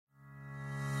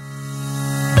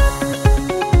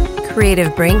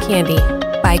Creative Brain Candy,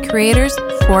 by creators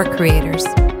for creators.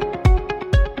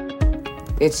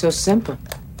 It's so simple.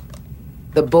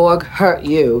 The Borg hurt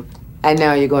you, and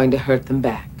now you're going to hurt them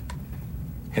back.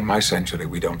 In my century,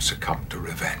 we don't succumb to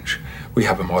revenge. We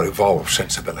have a more evolved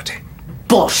sensibility.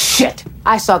 Bullshit!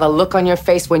 I saw the look on your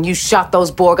face when you shot those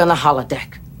Borg on the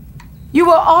holodeck. You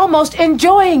were almost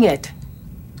enjoying it.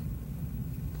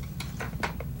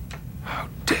 How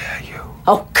dare you?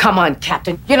 Oh, come on,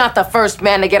 Captain. You're not the first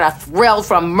man to get a thrill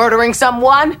from murdering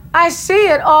someone. I see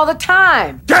it all the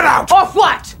time. Get out! Or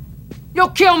what? You'll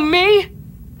kill me?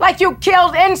 Like you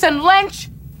killed Ensign Lynch?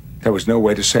 There was no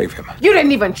way to save him. You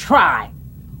didn't even try.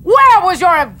 Where was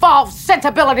your evolved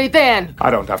sensibility then?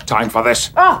 I don't have time for this.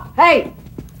 Oh, hey.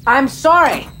 I'm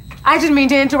sorry. I didn't mean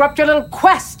to interrupt your little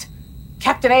quest.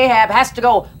 Captain Ahab has to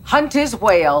go hunt his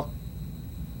whale.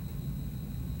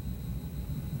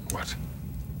 What?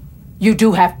 You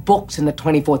do have books in the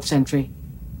 24th century.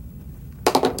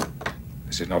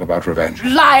 This is not about revenge.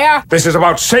 Liar! This is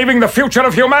about saving the future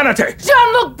of humanity!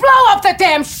 Jean-Luc, blow up the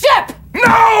damn ship!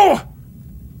 No!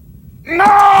 No!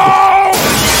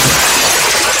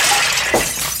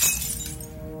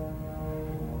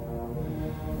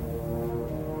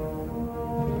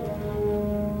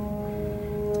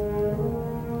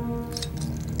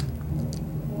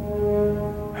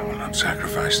 I will not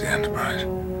sacrifice the Enterprise.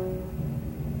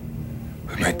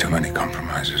 We've made too many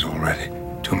compromises already.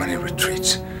 Too many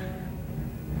retreats.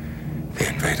 They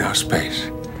invade our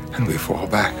space, and we fall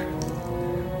back.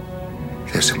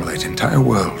 They assimilate entire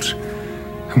worlds,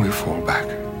 and we fall back.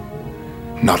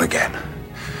 Not again.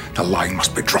 The line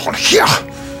must be drawn here.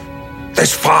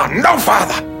 This far, no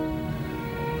farther.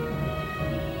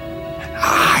 And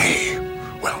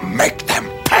I will make them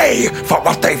pay for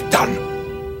what they've done.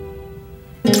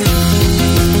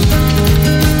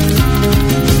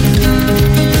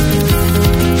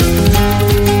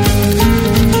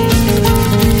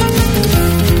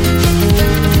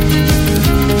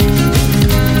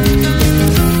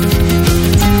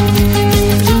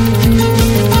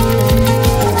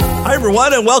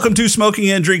 Everyone, and welcome to Smoking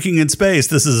and Drinking in Space.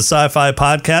 This is a sci-fi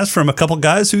podcast from a couple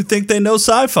guys who think they know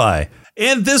sci-fi.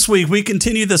 And this week, we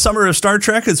continue the summer of Star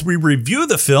Trek as we review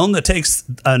the film that takes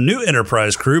a new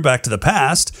Enterprise crew back to the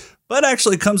past, but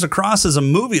actually comes across as a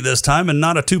movie this time and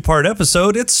not a two-part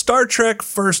episode. It's Star Trek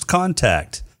First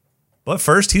Contact. But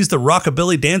first, he's the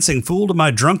rockabilly dancing fool to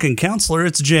my drunken counselor.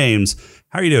 It's James.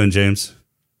 How are you doing, James?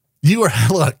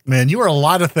 Look, man, you are a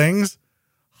lot of things.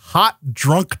 Hot,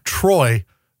 drunk Troy.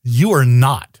 You are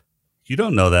not. You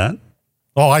don't know that.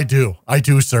 Oh, I do. I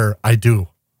do, sir. I do.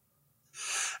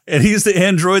 And he's the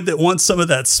android that wants some of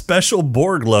that special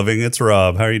Borg loving. It's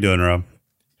Rob. How are you doing, Rob?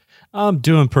 I'm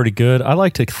doing pretty good. I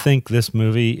like to think this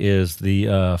movie is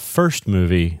the first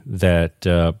movie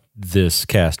that this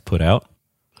cast put out.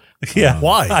 Yeah,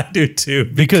 why? I do too.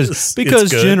 Because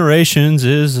Generations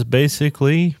is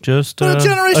basically just a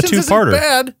Generations two-parter. Isn't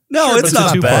bad. No, Sure, it's but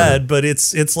not a bad, but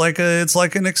it's like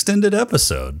an extended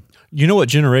episode. You know what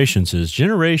Generations is?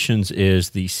 Generations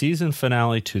is the season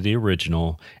finale to the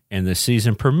original and the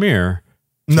season premiere.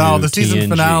 No, to the season TNG.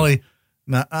 finale.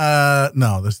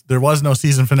 No, there was no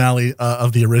season finale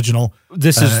of the original.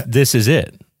 This is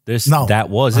it. That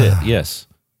was it. Yes,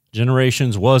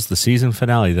 Generations was the season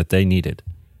finale that they needed.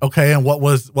 Okay, and what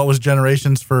was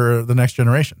Generations for the next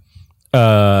generation?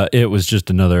 It was just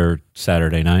another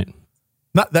Saturday night.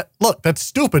 Not that. Look, that's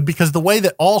stupid because the way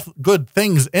that all good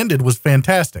things ended was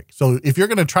fantastic. So if you're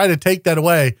going to try to take that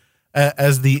away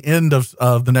as the end of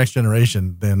the next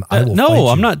generation, then I will. No,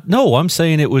 I'm not. No, I'm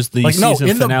saying it was the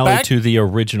season finale to the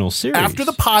original series. After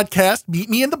the podcast, meet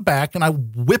me in the back, and I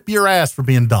whip your ass for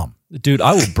being dumb. Dude,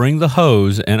 I will bring the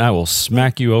hose and I will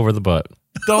smack you over the butt.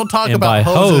 Don't talk and about by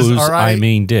hoses. hose, all right? I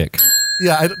mean dick.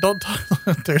 Yeah, don't talk.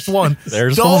 There's one.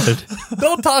 There's one. one.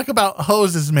 Don't talk about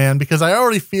hoses, man, because I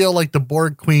already feel like the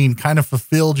Borg Queen kind of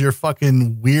fulfilled your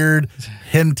fucking weird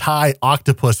hentai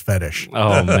octopus fetish.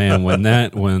 Oh man, when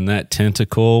that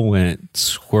tentacle went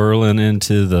swirling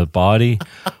into the body,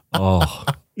 oh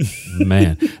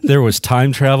man, there was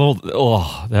time travel.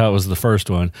 Oh, that was the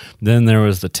first one. Then there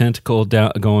was the tentacle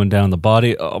going down the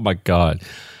body. Oh my god,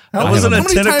 that wasn't a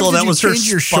tentacle. That was her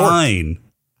spine.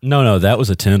 No, that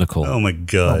was a tentacle. Oh my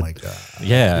god. Oh my god.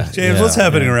 Yeah, James, what's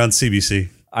happening around CBC?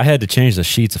 I had to change the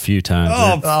sheets a few times.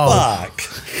 Oh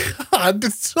fuck! God,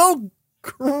 it's so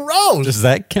gross. Does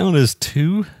that count as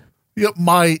two? It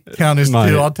might count as two.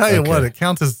 I'll tell you what, it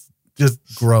counts as just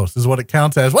gross is what it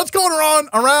counts as. What's going on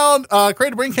around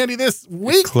Creative Brain Candy this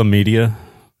week? Chlamydia.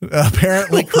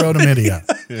 Apparently chronomydia.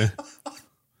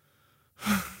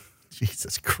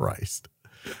 Jesus Christ.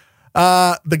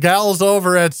 The gals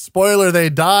over at Spoiler They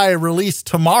Die release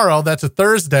tomorrow. That's a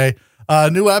Thursday.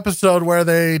 New episode where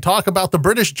they talk about the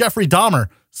British Jeffrey Dahmer.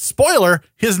 Spoiler,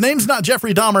 his name's not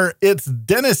Jeffrey Dahmer. It's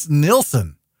Dennis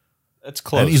Nilsson. That's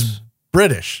close. And he's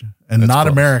British and That's not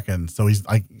close. American. So he's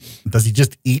like, does he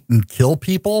just eat and kill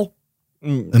people?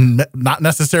 And not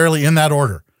necessarily in that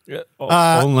order. Yeah,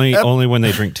 only when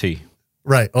they drink tea.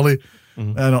 Right. Only,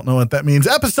 I don't know what that means.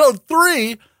 Episode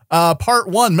 3, part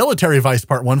 1, Military Vice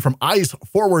part 1 from Eyes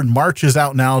Forward March is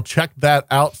out now. Check that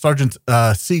out. Sergeant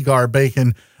Seagar,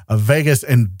 Bacon, Vegas,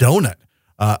 and Donut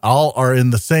all are in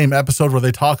the same episode where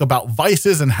they talk about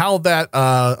vices and how that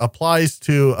applies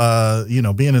to,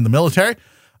 being in the military.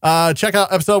 Check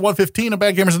out episode 115 of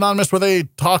Bad Gamers Anonymous where they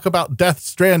talk about Death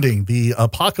Stranding, the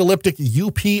apocalyptic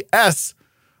UPS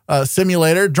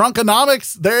simulator.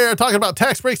 Drunkonomics, they're talking about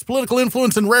tax breaks, political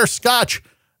influence, and rare scotch.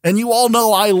 And you all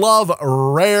know I love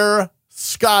rare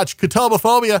scotch.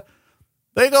 Catobophobia,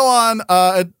 they go on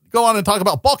and talk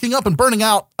about bulking up and burning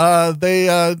out.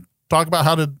 They talk about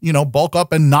how to, bulk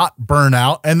up and not burn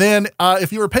out. And then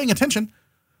if you were paying attention,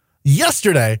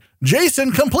 yesterday,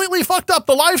 Jason completely fucked up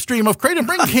the live stream of Crate and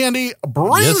Bring Candy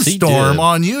Brainstorm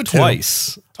on YouTube.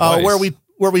 Twice.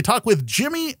 Where we talk with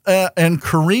Jimmy and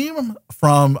Kareem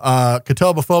from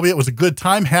Catobophobia. It was a good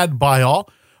time had by all.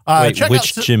 Wait,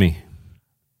 which Jimmy?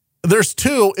 There's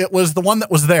 2. It was the one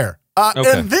that was there.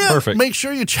 Okay, and then perfect. Make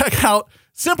sure you check out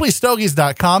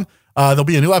simplystogies.com. There'll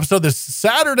be a new episode this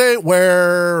Saturday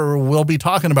where we'll be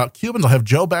talking about Cubans. I'll have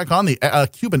Joe back on, the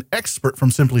Cuban expert from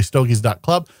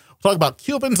simplystogies.club. We'll talk about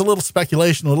Cubans, a little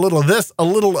speculation, a little of this, a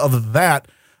little of that.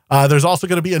 There's also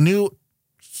going to be a new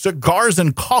Cigars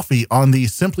and Coffee on the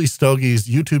Simply Stogies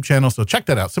YouTube channel. So check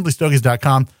that out,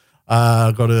 simplystogies.com.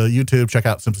 Go to YouTube, check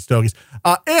out Simply Stogies.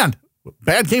 And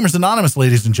Bad Gamers Anonymous,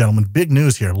 ladies and gentlemen, big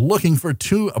news here. Looking for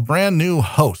 2 brand new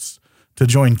hosts to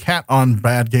join Kat on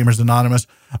Bad Gamers Anonymous.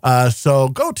 So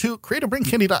go to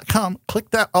creativebringcandy.com,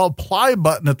 click that apply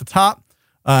button at the top,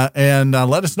 and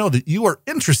let us know that you are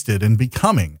interested in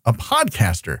becoming a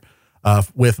podcaster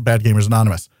with Bad Gamers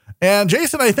Anonymous. And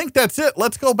Jason, I think that's it.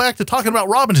 Let's go back to talking about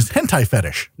Rob and his hentai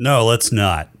fetish. No, let's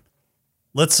not.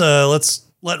 Let's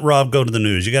let Rob go to the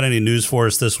news. You got any news for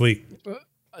us this week?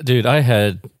 Dude, I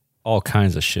had all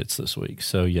kinds of shits this week.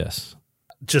 So yes.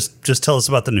 Just tell us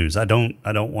about the news. I don't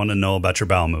want to know about your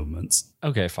bowel movements.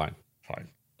 Okay, fine.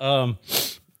 So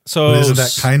But is it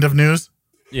that kind of news?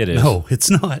 It is. No, it's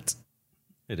not.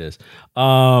 It is.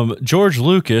 George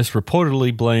Lucas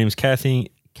reportedly blames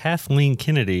Kathleen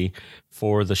Kennedy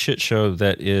for the shit show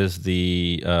that is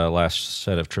the last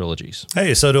set of trilogies.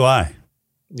 Hey, so do I.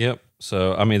 Yep.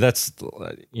 So, I mean, that's,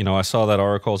 I saw that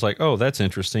article. I was like, oh, that's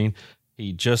interesting.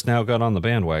 He just now got on the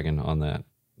bandwagon on that.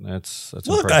 That's Look,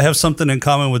 impressive. I have something in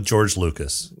common with George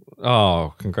Lucas.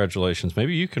 Oh, congratulations.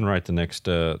 Maybe you can write the next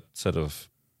set of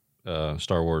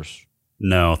Star Wars.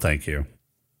 No, thank you.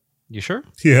 You sure?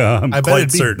 Yeah, I bet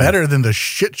it'd be better than the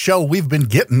shit show we've been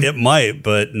getting. It might,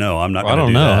 but no, I'm not going to I don't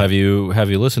do know. that. Have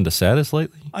you listened to Satis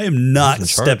lately? I am not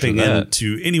Who's in charge stepping of that?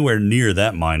 into anywhere near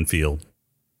that minefield.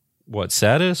 What,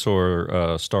 Satis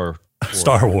or Star Wars?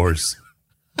 Star Wars.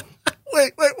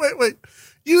 Wait.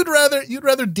 You'd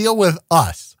rather deal with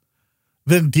us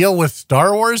than deal with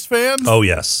Star Wars fans? Oh,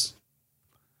 yes.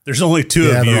 There's only 2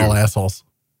 yeah, of you. they're all assholes.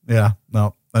 Yeah,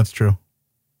 no, that's true.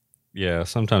 Yeah,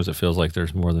 sometimes it feels like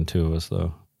there's more than 2 of us,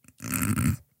 though.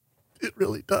 It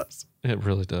really does. It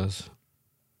really does.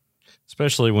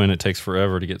 Especially when it takes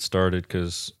forever to get started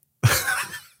because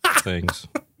things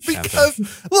happen.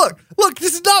 Because look,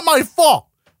 this is not my fault.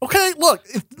 Okay, look,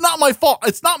 it's not my fault.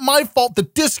 It's not my fault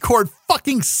that Discord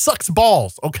fucking sucks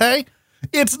balls. Okay,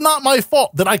 it's not my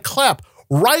fault that I clap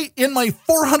right in my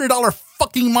 $400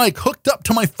 fucking mic hooked up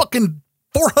to my fucking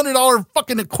 $400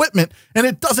 fucking equipment and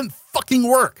it doesn't fucking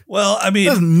work. Well, I mean,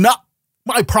 That's not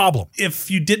my problem.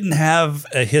 if you didn't have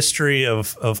a history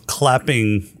of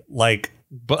clapping like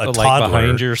But a like toddler,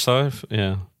 behind yourself,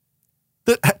 yeah.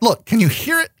 Look, can you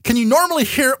hear it? Can you normally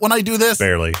hear it when I do this?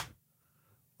 barely.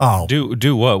 Oh,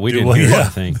 Do what? We didn't what? hear Yeah.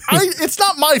 anything. it's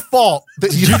not my fault that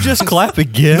Did you just clap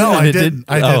again? No, and I it didn't.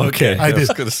 I did. Oh, okay. I did. was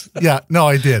gonna say- Yeah, no,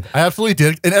 I did. I absolutely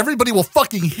did. And everybody will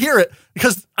fucking hear it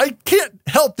because I can't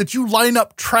help that you line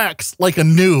up tracks like a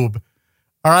noob.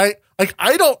 All right? Like,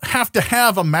 I don't have to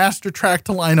have a master track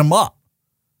to line them up.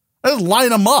 I just line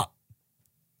them up.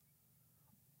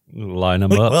 Line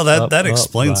them up. Well, that up,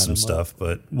 explains line some 'em up. stuff,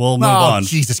 but we'll move Oh, on.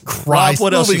 Jesus Christ. Rob,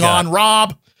 what else you Moving got? on,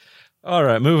 Rob. All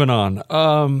right, moving on.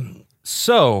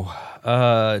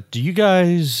 Do you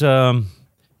guys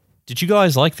did you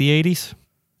guys like the 80s?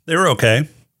 They were okay.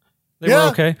 They were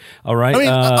okay. All right. I mean,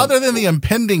 other than the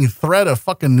impending threat of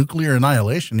fucking nuclear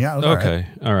annihilation, yeah. It was okay.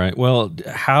 All right. Well,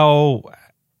 how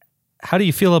do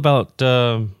you feel about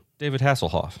David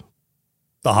Hasselhoff?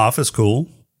 The Hoff is cool.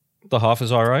 The Hoff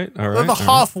is all right. All right. The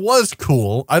Hoff was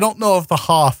cool. I don't know if the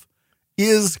Hoff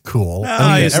is cool.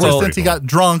 I mean, ever since he got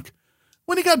drunk,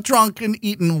 when he got drunk and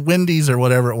eating Wendy's or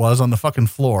whatever it was on the fucking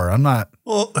floor, I'm not.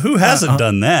 Well, who hasn't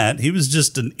done that? He was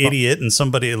just an idiot, and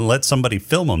somebody let somebody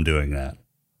film him doing that.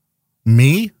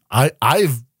 Me?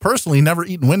 I've personally never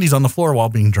eaten Wendy's on the floor while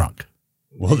being drunk.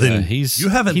 Well, then he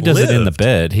does it in the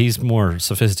bed. He's more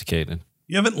sophisticated.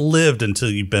 You haven't lived until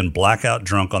you've been blackout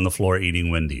drunk on the floor eating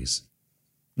Wendy's.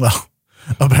 Well,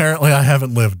 apparently I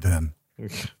haven't lived then.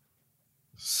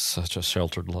 Such a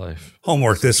sheltered life.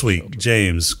 Homework this week,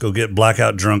 James. Go get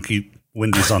blackout drunk, eat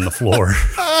Wendy's on the floor.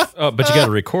 But you got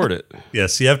to record it.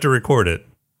 Yes, you have to record it.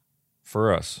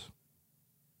 For us.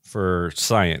 For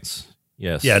science.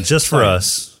 Yes. Yeah, just for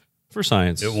us. For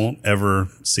science. It won't ever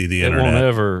see the internet. It won't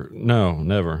ever. No,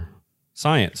 never.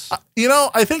 Science.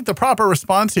 I think the proper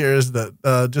response here is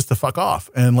that just to fuck off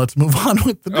and let's move on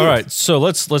with the news. All right, so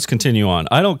let's continue on.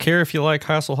 I don't care if you like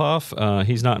Hasselhoff.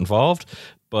 He's not involved,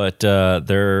 but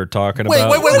they're talking about.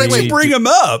 Wait, bring him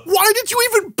up. Why did you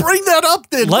even bring that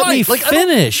up then? Let me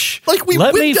finish. We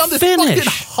went down this fucking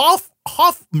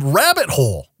Hoff rabbit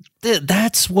hole.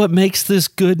 That's what makes this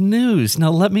good news.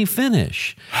 Now let me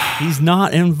finish. He's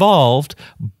not involved,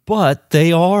 but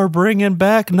they are bringing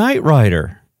back Knight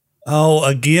Rider. Oh,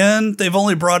 again? They've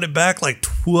only brought it back like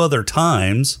 2 other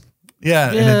times. Yeah,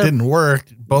 and it didn't work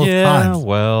both times.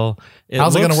 Well,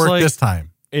 how's it going to work this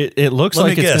time? It looks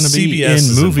like it's going to be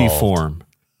in movie form.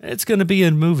 It's going to be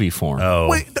in movie form. Oh,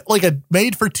 wait, like a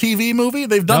made-for-TV movie?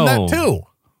 They've done that too.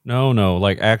 No,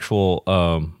 like actual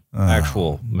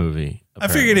movie. Apparently. I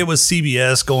figured it was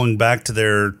CBS going back to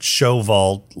their show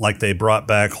vault, like they brought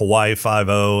back Hawaii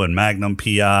Five-0 and Magnum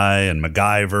P.I. and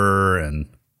MacGyver and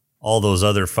all those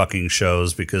other fucking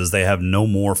shows because they have no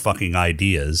more fucking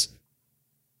ideas.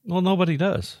 Well, nobody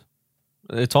does.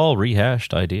 It's all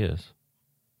rehashed ideas.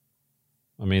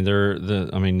 I mean,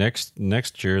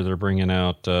 next year they're bringing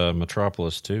out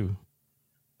Metropolis 2.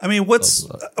 I mean, what's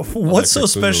so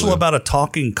special about a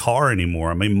talking car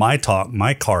anymore? I mean, my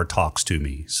car talks to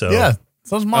me. So yeah,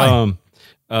 so's mine.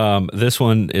 This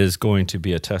one is going to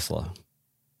be a Tesla.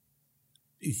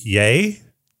 Yay?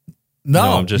 No,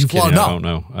 I'm just kidding. I don't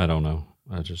know.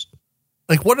 I just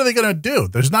what are they going to do?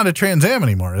 There's not a Trans Am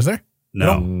anymore, is there?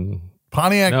 No.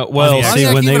 Pontiac. No, well, Pontiac see,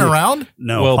 when even they around?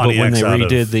 No. Well, Pontiac's but when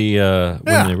they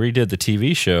redid the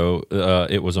TV show,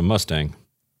 it was a Mustang.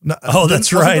 No,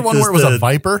 that's right. The one where it was a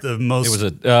Viper. It was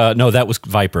a no. That was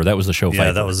Viper. That was the show. Viper.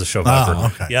 Yeah, that was the show Viper. Oh,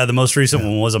 okay. Yeah, the most recent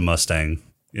one was a Mustang.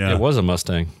 Yeah, it was a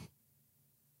Mustang.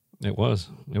 It was.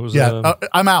 Yeah,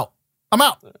 I'm out.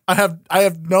 I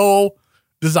have no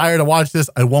desire to watch this.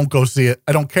 I won't go see it.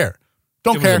 I don't care.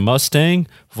 Don't care. It was a Mustang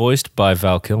voiced by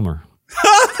Val Kilmer.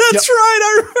 That's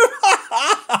right.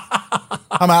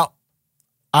 I'm out.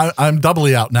 I'm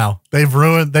doubly out now. They've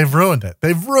ruined it.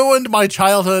 They've ruined my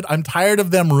childhood. I'm tired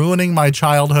of them ruining my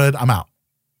childhood. I'm out.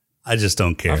 I just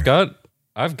don't care. I've got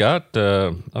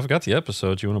the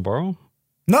episodes. You want to borrow?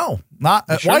 No, not.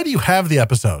 Sure? Why do you have the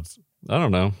episodes? I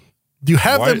don't know. Do you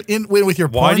have them in with your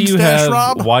porn stash,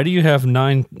 Rob? Why do you have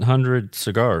 900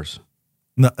 cigars?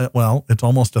 No, well, it's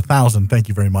almost 1,000. Thank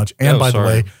you very much. And by the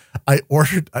way, I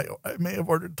may have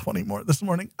ordered 20 more this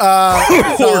morning.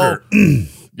 Wow.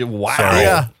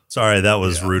 Sorry, that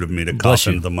was rude of me to cough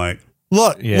into the mic.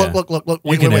 Look. Wait.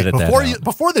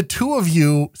 Before the two of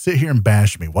you sit here and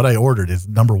bash me, what I ordered is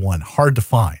number one, hard to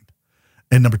find.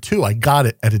 And number two, I got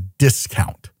it at a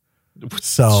discount.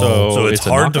 So it's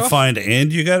hard to find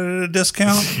and you got it at a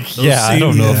discount? I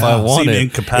don't know if I want it.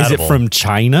 Incompatible. Is it from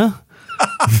China?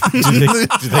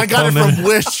 I got it from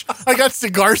Wish. I got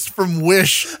cigars from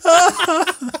Wish.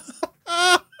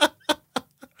 I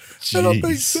don't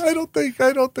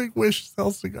think Wish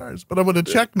sells cigars, but I'm going to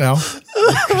check now.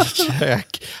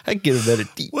 I get them at a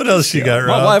deep. What else you got,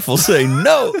 Rob? My wife will say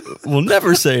no. Will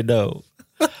never say no.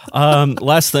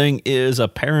 Last thing is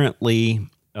apparently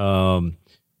Noah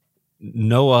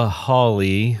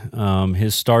Hawley,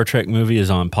 his Star Trek movie is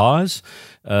on pause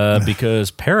because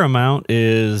Paramount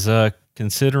is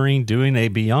considering doing a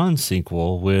Beyond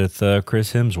sequel with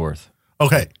Chris Hemsworth.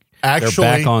 Okay, actually,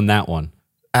 they're back on that one.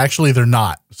 Actually, they're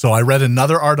not. So I read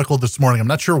another article this morning. I'm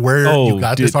not sure where you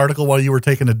got this article while you were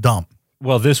taking a dump.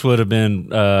 Well, this would have been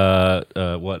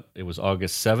it was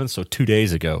August 7th, so 2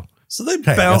 days ago. So they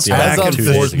bounced back and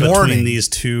forth between these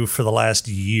two for the last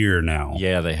year now.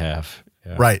 Yeah, they have.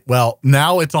 Yeah. Right. Well,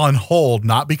 now it's on hold,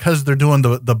 not because they're doing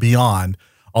the Beyond,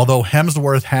 although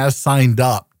Hemsworth has signed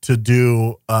up to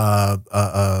do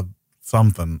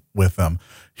something with them.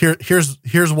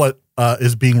 Here's what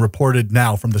is being reported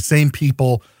now from the same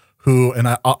people who, and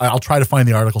I'll try to find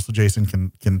the article so Jason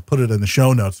can put it in the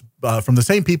show notes, from the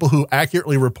same people who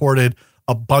accurately reported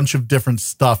a bunch of different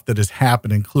stuff that has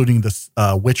happened, including this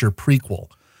Witcher prequel.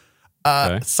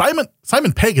 Okay. Simon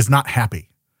Pegg is not happy.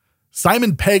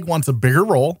 Simon Pegg wants a bigger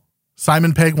role.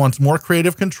 Simon Pegg wants more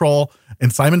creative control,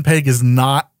 and Simon Pegg is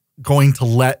not going to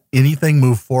let anything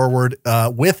move forward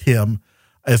with him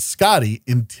as Scotty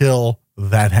until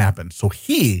that happens. So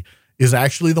he is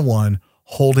actually the one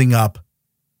holding up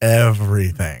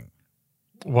everything.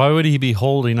 Why would he be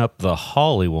holding up the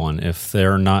Holly one if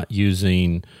they're not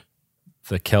using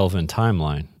the Kelvin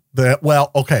timeline?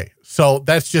 Okay, so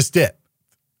that's just it.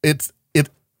 It's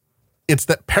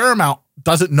that Paramount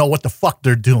doesn't know what the fuck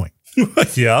they're doing.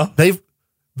 Yeah.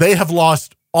 They have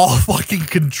lost all fucking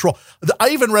control. I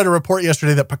even read a report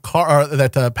yesterday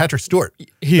that Patrick Stewart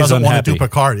doesn't want to do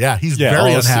Picard. Yeah, he's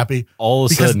very unhappy. All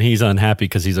of a sudden, he's unhappy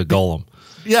because he's a Gollum.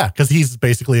 Yeah, because he's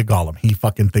basically a Gollum. He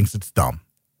fucking thinks it's dumb.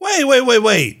 Wait.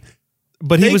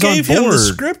 But he was on board. They gave him the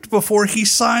script before he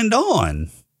signed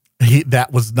on.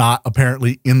 That was not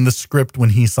apparently in the script when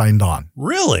he signed on.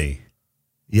 Really?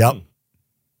 Yep.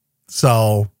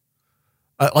 So,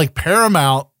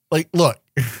 Paramount, look,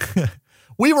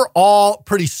 we were all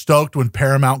pretty stoked when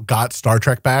Paramount got Star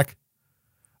Trek back.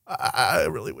 I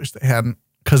really wish they hadn't,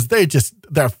 because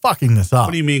they're fucking this up.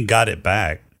 What do you mean got it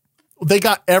back? They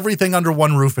got everything under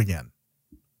one roof again.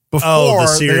 Before, the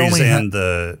series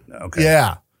okay.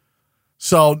 Yeah.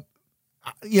 So,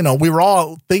 we were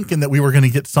all thinking that we were going to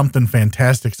get something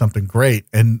fantastic, something great.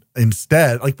 And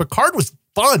instead, Picard was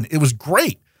fun. It was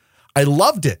great. I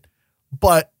loved it.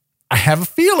 But I have a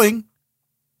feeling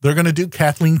they're going to do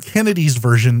Kathleen Kennedy's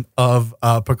version of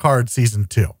Picard season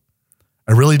 2.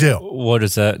 I really do. What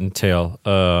does that entail?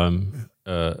 A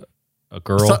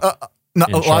girl?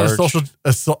 A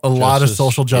lot of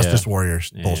social justice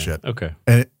warriors bullshit. Okay.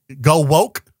 And go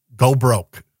woke, go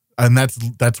broke. And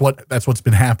that's what's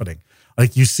been happening.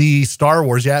 You see Star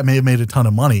Wars, it may have made a ton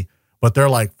of money, but they're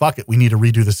like, fuck it, we need to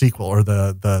redo the sequel or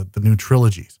the new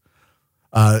trilogies.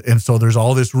 And so there's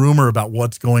all this rumor about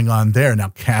what's going on there. Now,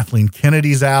 Kathleen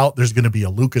Kennedy's out. There's going to be a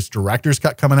Lucas director's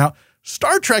cut coming out.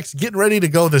 Star Trek's getting ready to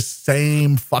go the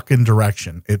same fucking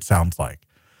direction, it sounds like.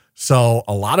 So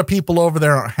a lot of people over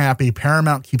there aren't happy.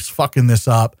 Paramount keeps fucking this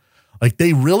up.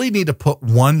 They really need to put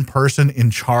one person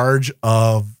in charge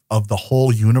of the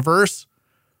whole universe.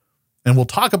 And we'll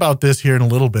talk about this here in a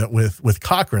little bit with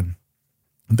Cochrane.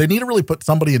 They need to really put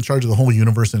somebody in charge of the whole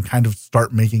universe and kind of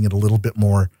start making it a little bit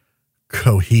more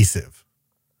cohesive.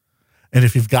 And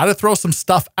if you've got to throw some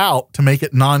stuff out to make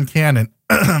it non-canon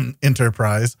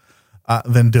Enterprise,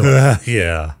 then do it.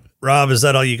 Yeah. Rob, is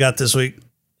that all you got this week?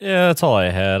 Yeah, that's all I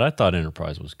had. I thought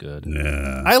Enterprise was good.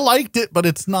 Yeah. I liked it, but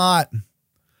it's not.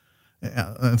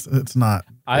 Yeah, it's not.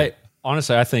 I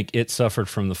think it suffered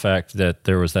from the fact that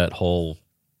there was that whole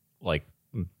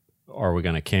are we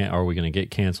going to get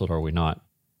canceled or are we not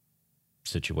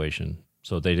situation.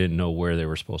 So they didn't know where they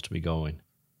were supposed to be going.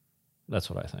 That's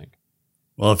what I think.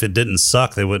 Well, if it didn't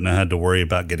suck, they wouldn't have had to worry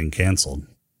about getting canceled.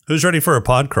 Who's ready for a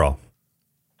pod crawl?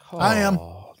 I am.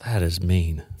 That is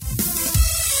mean.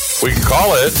 We can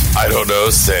call it, I don't know,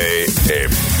 say a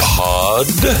pod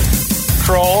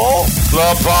crawl?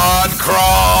 The pod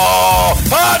crawl!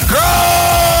 Pod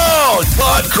crawl!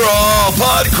 Pod crawl!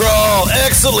 Pod crawl!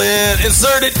 Excellent!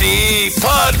 Insert it deep!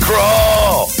 Pod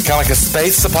crawl! Kind of like a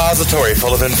space suppository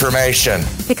full of information.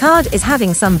 Picard is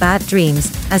having some bad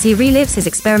dreams as he relives his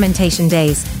experimentation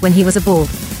days when he was a Borg.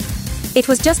 It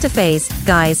was just a phase,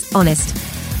 guys, honest.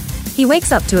 He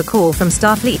wakes up to a call from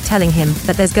Starfleet telling him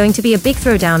that there's going to be a big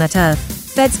throwdown at Earth,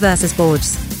 Feds versus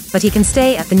Borgs, but he can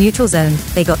stay at the neutral zone,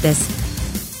 they got this.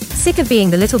 Sick of being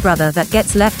the little brother that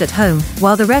gets left at home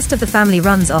while the rest of the family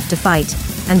runs off to fight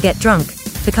and get drunk,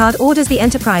 Picard orders the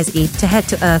Enterprise E to head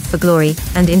to Earth for glory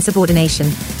and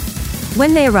insubordination.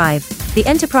 When they arrive, the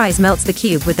Enterprise melts the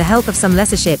cube with the help of some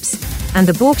lesser ships, and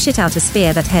the Borg shit out a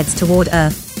sphere that heads toward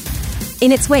Earth.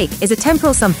 In its wake is a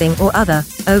temporal something or other,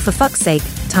 oh for fuck's sake,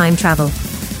 time travel.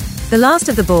 The last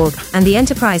of the Borg and the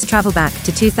Enterprise travel back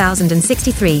to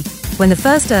 2063, when the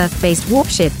first Earth-based warp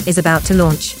ship is about to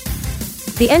launch.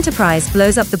 The Enterprise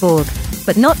blows up the Borg,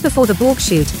 but not before the Borg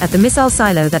shoot at the missile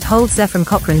silo that holds Zefram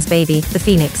Cochrane's baby, the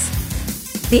Phoenix.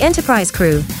 The Enterprise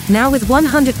crew, now with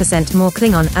 100% more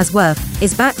Klingon as Worf,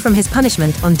 is back from his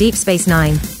punishment on Deep Space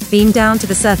Nine, beamed down to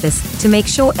the surface to make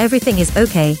sure everything is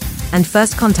okay, and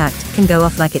first contact can go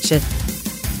off like it should.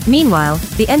 Meanwhile,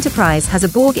 the Enterprise has a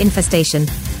Borg infestation.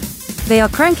 They are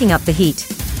cranking up the heat,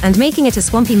 and making it a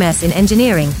swampy mess in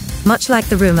engineering, much like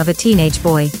the room of a teenage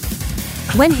boy.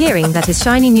 When hearing that his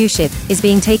shiny new ship is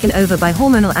being taken over by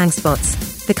hormonal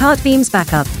angstbots, Picard beams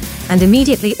back up and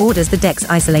immediately orders the decks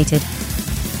isolated.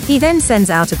 He then sends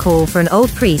out a call for an old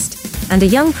priest and a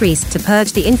young priest to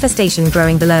purge the infestation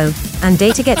growing below, and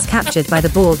Data gets captured by the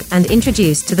Borg and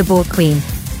introduced to the Borg Queen.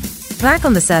 Back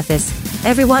on the surface,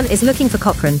 everyone is looking for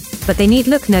Cochrane, but they need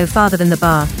look no farther than the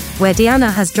bar, where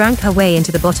Deanna has drank her way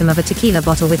into the bottom of a tequila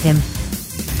bottle with him.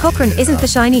 Cochrane isn't the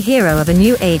shiny hero of a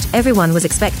new age everyone was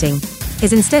expecting.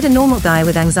 Is instead a normal guy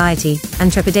with anxiety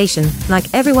and trepidation,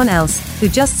 like everyone else, who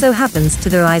just so happens to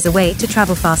devise a way to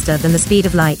travel faster than the speed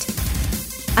of light.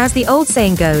 As the old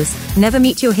saying goes, never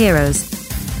meet your heroes.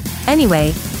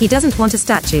 Anyway, he doesn't want a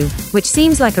statue, which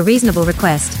seems like a reasonable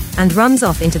request, and runs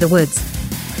off into the woods.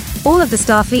 All of the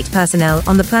Starfleet personnel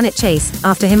on the planet chase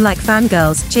after him like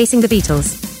fangirls chasing the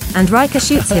Beatles, and Riker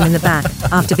shoots him in the back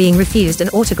after being refused an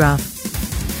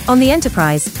autograph. On the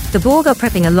Enterprise, the Borg are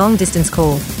prepping a long-distance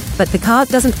call, but Picard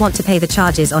doesn't want to pay the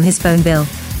charges on his phone bill.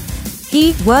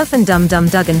 He, Worf and Dum Dum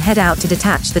Duggan head out to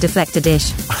detach the deflector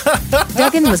dish.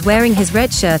 Duggan was wearing his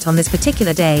red shirt on this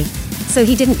particular day, so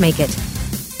he didn't make it.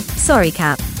 Sorry,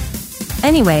 Cap.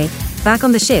 Anyway, back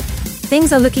on the ship,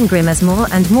 things are looking grim as more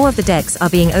and more of the decks are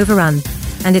being overrun,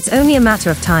 and it's only a matter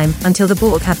of time until the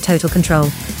Borg have total control.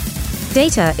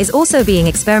 Data is also being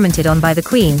experimented on by the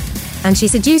Queen, and she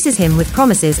seduces him with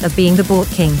promises of being the Borg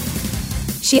King.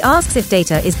 She asks if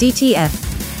Data is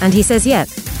DTF, and he says yep,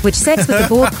 which sex with the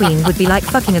Borg Queen would be like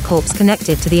fucking a corpse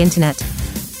connected to the internet.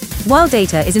 While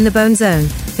Data is in the bone zone,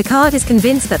 Picard is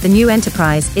convinced that the new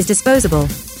Enterprise is disposable,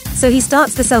 so he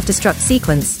starts the self-destruct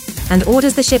sequence and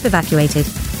orders the ship evacuated.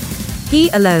 He,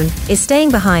 alone, is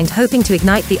staying behind hoping to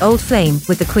ignite the old flame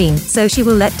with the Queen so she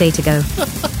will let Data go.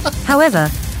 However,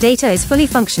 Data is fully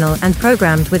functional and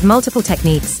programmed with multiple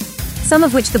techniques, some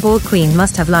of which the Borg Queen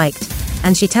must have liked,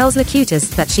 and she tells Locutus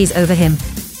that she's over him.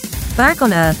 Back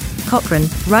on Earth, Cochrane,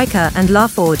 Riker and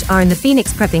LaForge are in the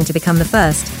Phoenix prepping to become the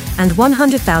first and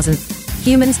 100,000th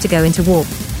humans to go into warp.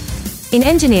 In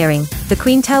engineering, the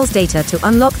Queen tells Data to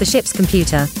unlock the ship's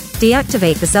computer,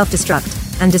 deactivate the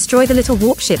self-destruct, and destroy the little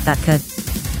warp ship that could.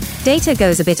 Data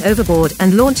goes a bit overboard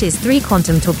and launches 3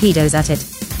 quantum torpedoes at it.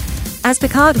 As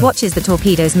Picard watches the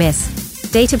torpedoes miss,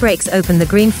 Data breaks open the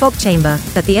green fog chamber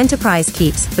that the Enterprise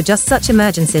keeps for just such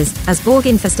emergencies as Borg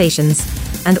infestations,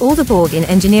 and all the Borg in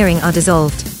engineering are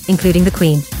dissolved, including the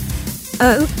Queen.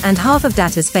 Oh, and half of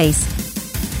Data's face.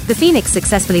 The Phoenix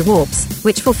successfully warps,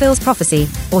 which fulfills prophecy,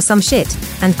 or some shit,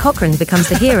 and Cochrane becomes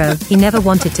the hero he never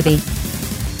wanted to be.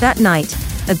 That night,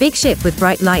 a big ship with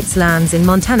bright lights lands in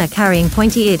Montana carrying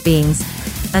pointy-eared beings,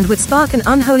 and would spark an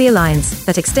unholy alliance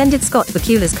that extended Scott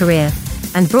Bakula's career,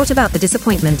 and brought about the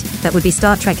disappointment that would be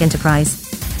Star Trek Enterprise.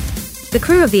 The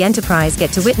crew of the Enterprise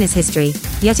get to witness history,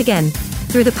 yet again.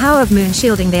 Through the power of moon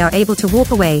shielding they are able to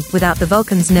warp away without the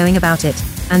Vulcans knowing about it,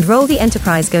 and roll the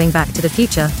Enterprise going back to the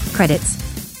future, credits.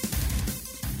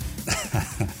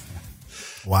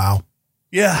 Wow.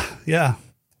 Yeah.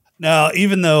 Now,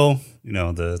 even though,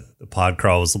 the pod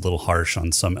crawl was a little harsh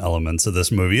on some elements of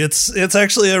this movie, it's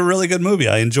actually a really good movie.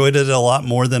 I enjoyed it a lot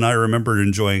more than I remember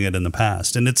enjoying it in the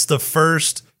past. And it's the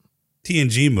first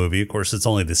TNG movie. Of course, it's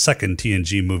only the second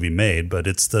TNG movie made, but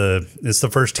it's the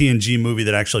first TNG movie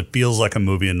that actually feels like a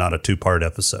movie and not a 2-part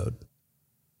episode.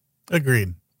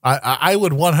 Agreed. I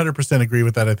would 100% agree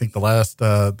with that. I think the last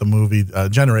the movie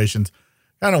Generations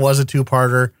kind of was a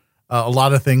 2-parter. A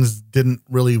lot of things didn't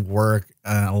really work.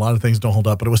 A lot of things don't hold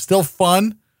up, but it was still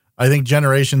fun. I think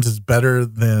Generations is better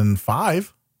than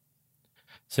 5.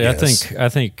 See, yes. I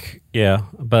think, yeah,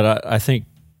 but I think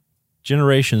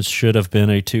Generations should have been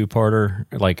a 2-parter,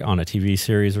 like on a TV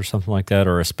series or something like that,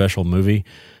 or a special movie,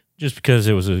 just because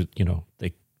it was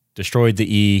they destroyed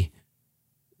the E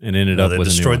and ended up with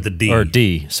destroyed a new the D. Or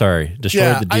D, sorry.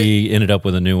 Destroyed the D, ended up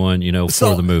with a new one,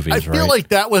 for the movies, right? I feel like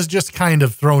that was just kind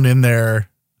of thrown in there.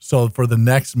 So for the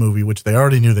next movie, which they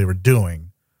already knew they were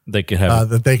doing, they could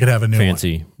have a new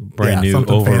fancy, brand new,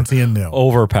 fancy and new,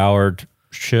 overpowered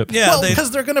ship. Yeah,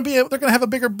 because they're going to have a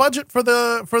bigger budget for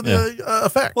the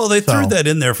effect. Well, they threw that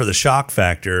in there for the shock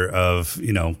factor of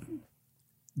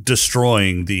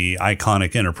destroying the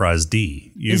iconic Enterprise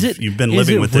D. You've been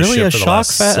living with this ship for the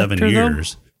last 7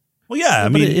 years. Well, yeah,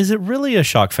 but is it really a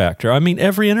shock factor? I mean,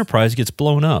 every Enterprise gets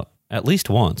blown up at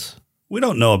least once. We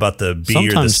don't know about the B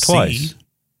sometimes or the C. Twice.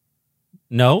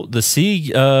 No, the C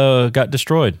got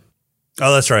destroyed.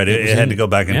 Oh, that's right. It had to go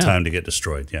back in time to get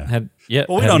destroyed. Yeah.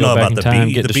 Well, we don't know about the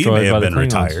B. The B may have been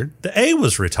retired. The A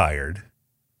was retired.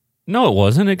 No, it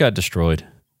wasn't. It got destroyed.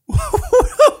 What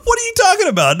are you talking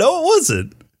about? No, it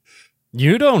wasn't.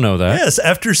 You don't know that. Yes,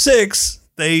 after 6,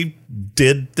 they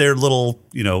did their little,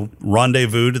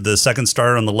 rendezvous to the second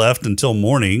star on the left until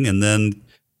morning, and then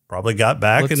probably got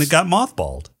back and it got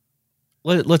mothballed.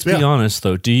 Let's be honest,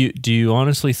 though. Do you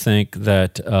honestly think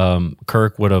that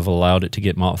Kirk would have allowed it to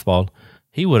get mothballed?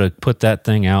 He would have put that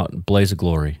thing out in blaze of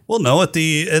glory. Well, no. At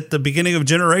the beginning of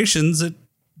Generations, it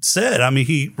said. I mean,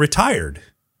 he retired.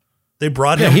 They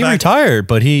brought him. He back. retired,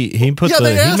 but he made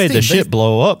the ship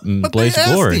blow up in blaze of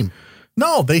glory.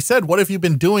 No, they said, "What have you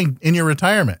been doing in your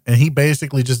retirement?" And he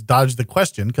basically just dodged the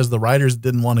question because the writers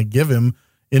didn't want to give him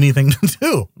anything to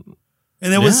do.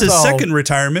 And it was his second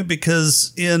retirement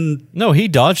because he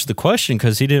dodged the question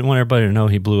because he didn't want everybody to know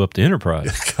he blew up the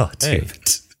Enterprise. God damn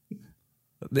it.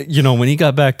 When he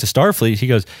got back to Starfleet, he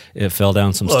goes, it fell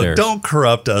down some stairs. Don't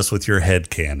corrupt us with your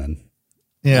headcanon.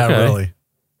 Yeah, really.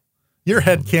 Your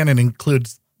headcanon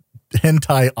includes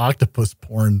hentai octopus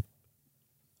porn.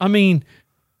 I mean,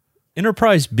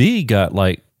 Enterprise B got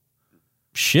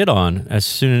shit on as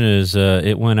soon as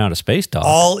it went out of space dock.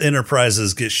 All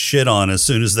Enterprises get shit on as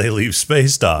soon as they leave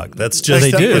space dock. That's just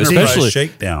they do, Enterprise especially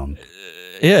shakedown.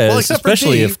 Yeah,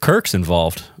 especially if Kirk's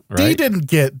involved. Right?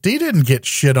 D didn't get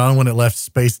shit on when it left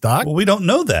space dock. Well, we don't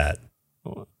know that.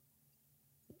 What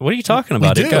are you talking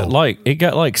about? It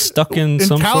got stuck in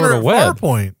some sort of web.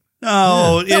 Farpoint.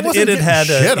 No, it had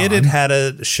had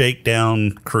a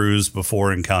shakedown cruise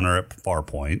before Encounter at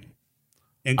Farpoint.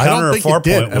 Encounter at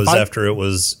Farpoint was after it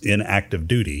was in active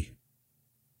duty.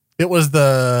 It was it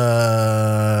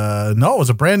was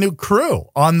a brand new crew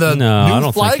on the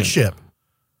new flagship.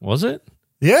 Was it?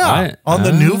 Yeah, on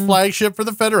the new flagship for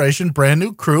the Federation, brand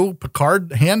new crew. Picard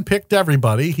handpicked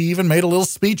everybody. He even made a little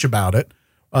speech about it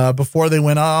before they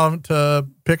went on to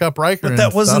pick up Riker. But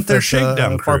that wasn't their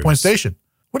shakedown cruise. Farpoint Station.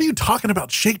 What are you talking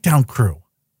about, shakedown crew?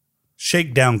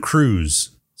 Shakedown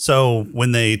cruise. So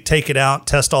when they take it out,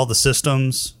 test all the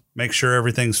systems, make sure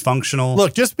everything's functional.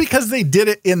 Look, just because they did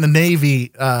it in the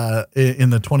Navy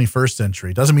in the 21st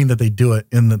century doesn't mean that they do it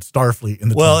in the Starfleet in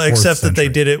the 24th except century. that they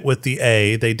did it with the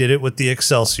A, they did it with the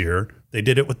Excelsior, they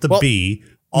did it with the B.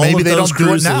 All maybe of they those don't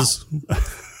cruises. Do it now.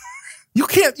 You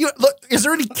can't. Look, is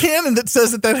there any canon that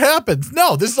says that happens?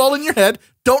 No, this is all in your head.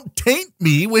 Don't taint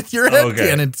me with your head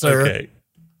canon, sir. Okay.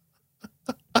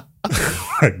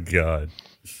 Oh my God.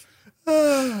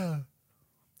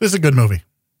 This is a good movie.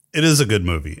 It is a good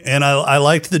movie. And I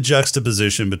liked the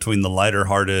juxtaposition between the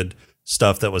lighter-hearted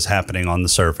stuff that was happening on the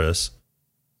surface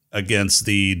against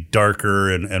the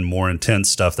darker and more intense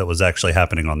stuff that was actually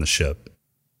happening on the ship.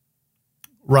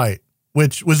 Right.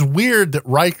 Which was weird that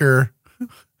Riker,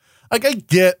 I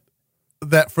get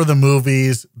that for the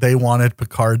movies, they wanted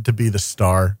Picard to be the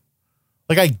star.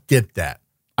 I get that.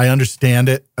 I understand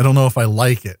it. I don't know if I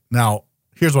like it. Now,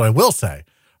 here's what I will say.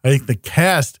 I think the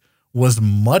cast was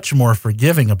much more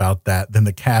forgiving about that than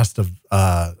the cast of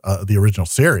the original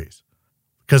series.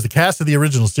 Because the cast of the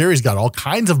original series got all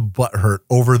kinds of butthurt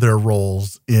over their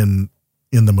roles in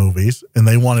the movies, and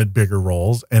they wanted bigger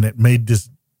roles, and it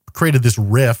created this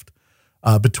rift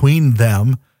between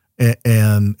them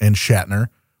and Shatner,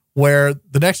 where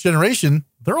the Next Generation,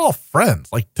 they're all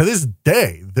friends. To this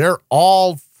day, they're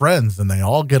all friends and they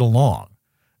all get along.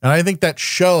 And I think that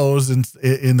shows in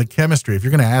the chemistry. If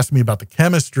you're going to ask me about the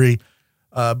chemistry,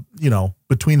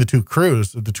 between the two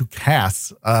crews, the two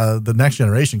casts, the Next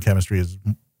Generation chemistry is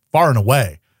far and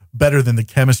away better than the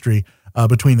chemistry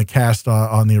between the cast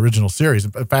on the original series.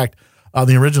 In fact,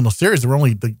 the original series,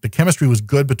 the chemistry was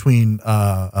good between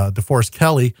DeForest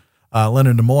Kelley,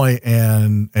 Leonard Nimoy,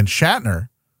 and Shatner.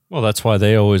 Well, that's why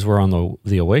they always were on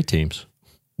the away teams.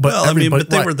 But they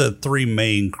were the three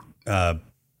main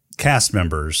cast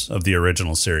members of the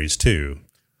original series too.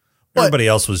 Everybody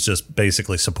else was just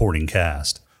basically supporting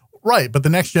cast. Right, but the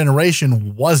Next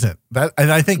Generation wasn't. That,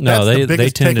 and I think that's the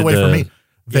biggest takeaway for me.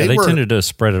 They tended to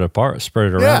spread it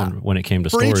around when it came to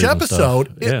for stories each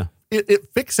episode.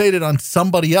 It fixated on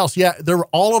somebody else. Yeah,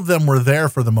 all of them were there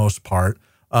for the most part,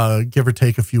 give or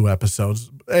take a few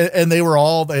episodes, and they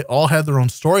all had their own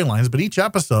storylines. But each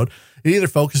episode, it either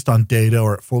focused on Data,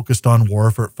 or it focused on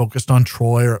Worf, or it focused on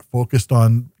Troy, or it focused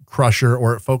on Crusher,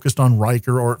 or it focused on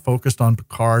Riker, or it focused on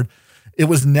Picard. It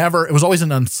was always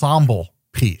an ensemble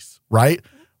piece, right?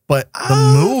 But the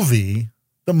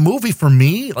movie for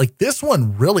me, this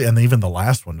one really, and even the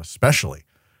last one especially,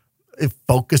 it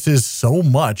focuses so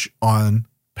much on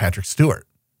Patrick Stewart.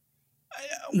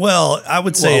 Well, I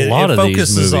would say a lot of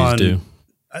these movies do.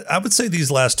 I would say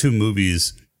these last two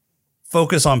movies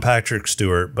focus on Patrick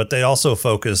Stewart, but they also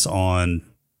focus on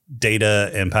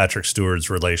Data and Patrick Stewart's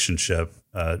relationship.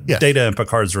 Data and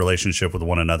Picard's relationship with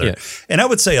one another. Yeah. And I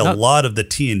would say a lot of the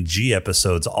TNG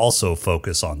episodes also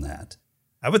focus on that.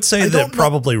 I would say that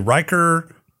probably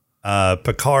Riker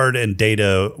Picard and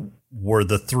Data were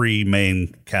the three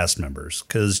main cast members,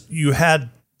 because you had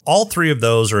all three of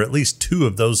those, or at least two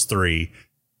of those three,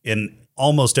 in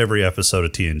almost every episode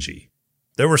of TNG.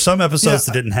 There were some episodes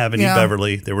that didn't have any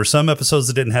Beverly. There were some episodes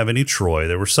that didn't have any Troy.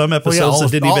 There were some episodes that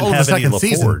didn't even have any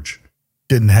LaForge.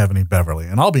 Didn't have any Beverly.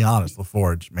 And I'll be honest,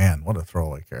 LaForge, man, what a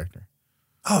throwaway character.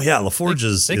 Oh, yeah, LaForge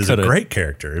is a great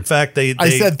character. In fact, I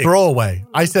said throwaway.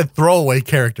 I said throwaway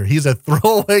character. He's a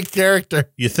throwaway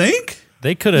character. You think?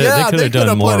 They could have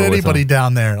done more put with anybody him.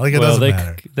 down there. Like, it doesn't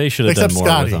matter. They should have done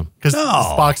more with him. Because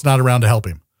Spock's not around to help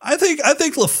him. I think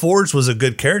LaForge was a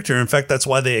good character. In fact, that's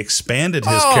why they expanded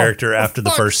his character after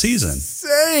the first season.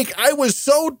 Sake, I was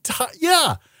so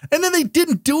yeah. And then they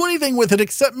didn't do anything with it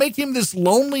except make him this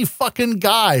lonely fucking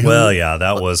guy. Well, yeah,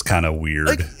 that was kind of weird.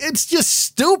 Like, it's just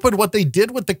stupid what they did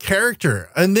with the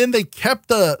character. And then they kept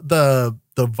the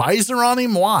visor on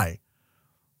him. Why?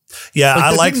 Yeah, like,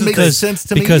 I like that makes sense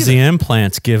to me because the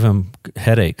implants give him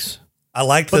headaches. I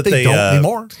like that they don't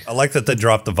anymore. I like that they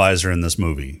dropped the visor in this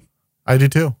movie. I do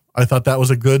too. I thought that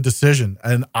was a good decision.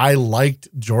 And I liked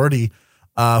Geordi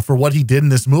for what he did in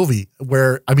this movie,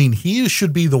 where, I mean, he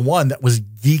should be the one that was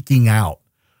geeking out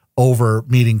over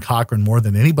meeting Cochrane more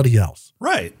than anybody else.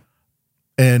 Right.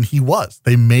 And he was.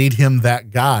 They made him that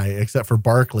guy, except for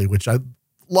Barclay, which I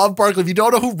love Barclay. If you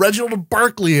don't know who Reginald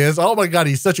Barclay is, oh my God,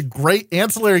 he's such a great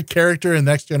ancillary character in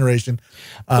Next Generation.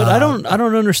 But I don't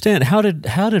understand. How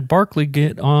did Barclay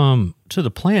get to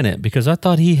the planet? Because I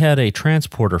thought he had a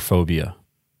transporter phobia.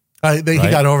 He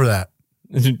got over that.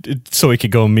 So he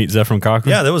could go and meet Zefram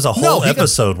Cochrane? Yeah, there was a whole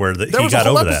episode where he got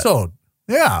over that.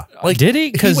 Yeah. Like, did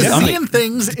he? Because he was seeing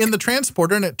things in the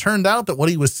transporter, and it turned out that what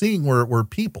he was seeing were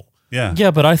people. Yeah.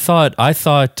 Yeah, but I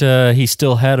thought he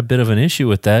still had a bit of an issue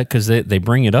with that because they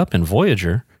bring it up in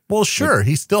Voyager. Well, sure,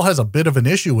 he still has a bit of an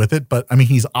issue with it, but I mean,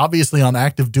 he's obviously on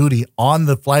active duty on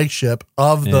the flagship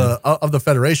of the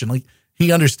Federation. Like,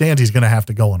 he understands he's going to have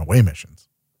to go on away missions.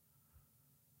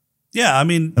 Yeah, I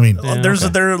mean,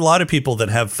 there are a lot of people that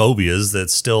have phobias that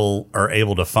still are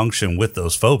able to function with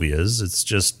those phobias. It's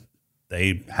just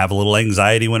they have a little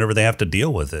anxiety whenever they have to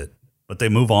deal with it, but they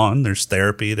move on. There's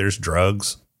therapy, there's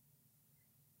drugs,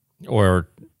 or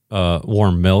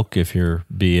warm milk if you're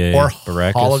BA or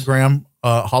Baracus.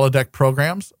 holodeck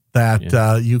programs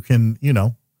that you can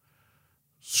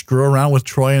screw around with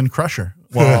Troy and Crusher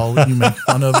while you make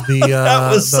fun of the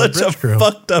that was such a crew.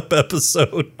 fucked up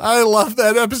episode. I love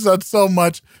that episode so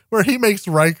much, where he makes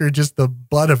Riker just the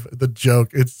butt of the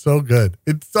joke. It's so good.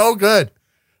 It's so good.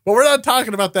 But we're not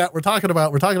talking about that. We're talking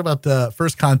about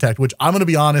First Contact, which I'm going to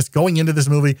be honest, going into this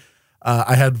movie,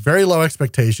 I had very low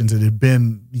expectations. It had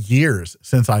been years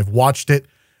since I've watched it,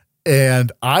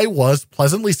 and I was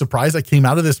pleasantly surprised. I came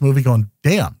out of this movie going,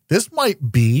 damn, this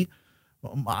might be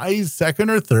my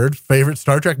second or third favorite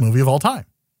Star Trek movie of all time.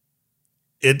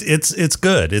 It's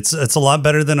good. It's a lot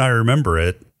better than I remember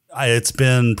it. It's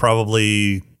been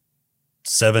probably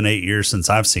 7-8 years since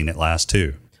I've seen it last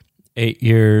too. 8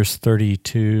 years,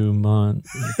 32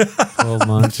 months, 12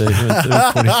 months,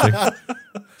 26.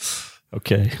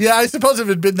 Okay. Yeah, I suppose if it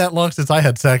had been that long since I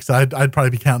had sex, I'd probably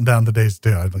be counting down the days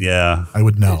too. I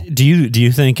would know. Do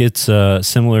you think it's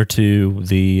similar to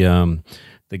the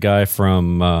guy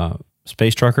from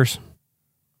Space Truckers?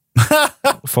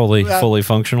 fully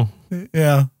functional?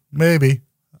 Yeah, maybe.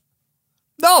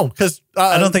 No, because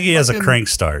I don't think he has a crank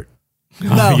start.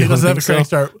 No, he doesn't have a crank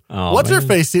so? start. What's her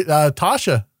face?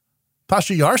 Tasha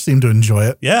Yar seemed to enjoy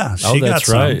it. Yeah, she got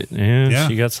some. Right. Yeah,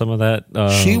 she got some of that.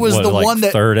 She was the one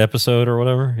that third episode or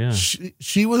whatever. Yeah,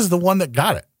 she was the one that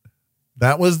got it.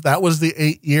 That was the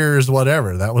 8 years,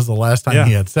 whatever. That was the last time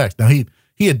he had sex. Now he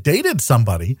had dated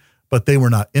somebody, but they were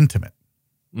not intimate.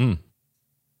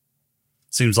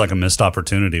 Seems like a missed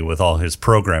opportunity with all his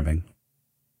programming.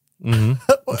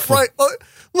 Mm-hmm. Right.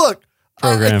 Look,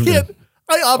 I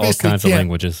obviously all kinds of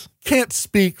languages. Can't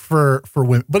speak for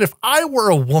women, but if I were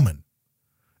a woman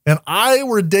and I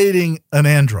were dating an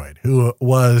android who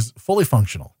was fully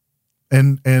functional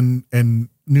and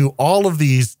knew all of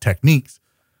these techniques,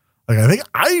 like, I think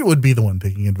I would be the one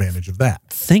taking advantage of that.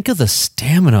 Think of the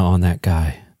stamina on that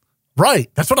guy. Right.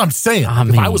 That's what I'm saying.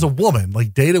 If I was a woman,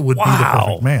 like, Data would be the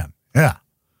perfect man. Yeah.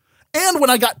 And when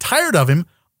I got tired of him,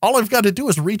 all I've got to do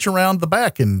is reach around the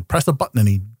back and press a button and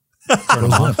he turn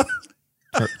him off.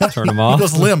 Turn him off. He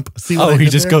goes limp. See he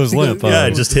just goes limp. Yeah,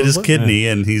 just hit his kidney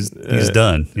and he's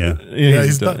done. Yeah. Yeah,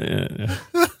 he's done.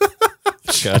 Yeah.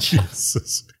 Gotcha.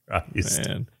 Jesus Christ.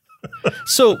 Man.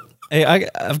 So, hey,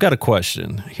 I've got a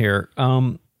question here.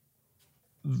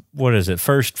 What is it?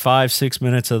 First 5-6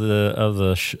 minutes of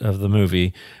the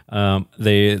movie,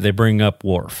 they bring up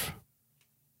Worf.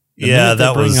 The Yeah, minute they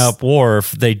that bring was up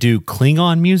Worf. They do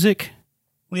Klingon music.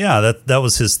 Yeah, that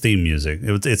was his theme music.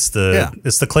 It's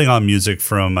the Klingon music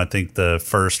from I think the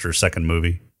first or second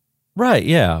movie. Right.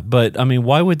 Yeah, but I mean,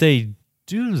 why would they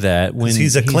do that when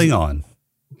He's a Klingon?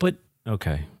 But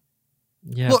okay,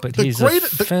 yeah, Look, but the he's great- a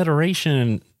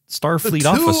Federation Starfleet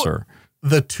the two- officer.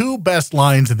 The two best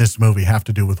lines in this movie have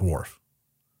to do with Worf,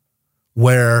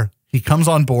 where he comes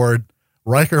on board.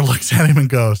 Riker looks at him and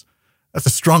goes, "That's a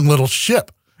strong little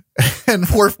ship," and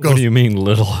Worf goes, What do you mean,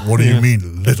 little? What do you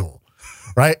mean, little?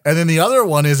 Right, and then the other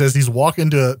one is as he's walking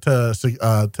to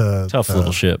Tough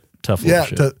little ship. Tough little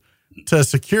ship. to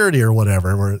security or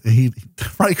whatever, where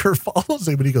Riker follows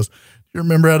him and he goes, "You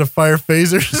remember how to fire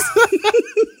phasers?"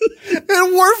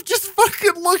 And Worf just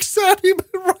fucking looks at him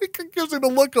and Riker gives him a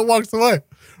look and walks away.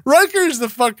 Riker's the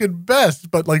fucking best,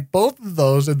 but like both of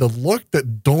those and the look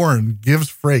that Dorn gives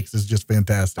Frakes is just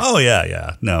fantastic. Oh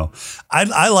yeah. No,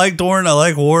 I like Dorn. I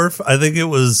like Worf. I think it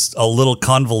was a little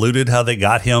convoluted how they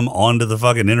got him onto the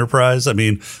fucking Enterprise. I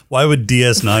mean, why would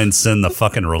DS9 send the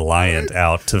fucking Reliant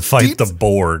out to fight the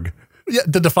Borg? Yeah,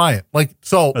 the Defiant. Like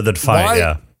so, Or the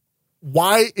Defiant.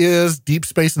 Why is Deep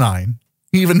Space Nine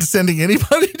even sending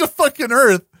anybody to fucking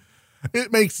Earth?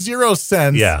 It makes zero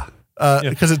sense. Yeah.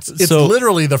 Because it's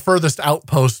literally the furthest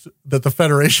outpost that the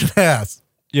Federation has.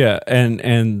 Yeah,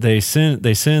 and they send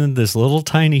this little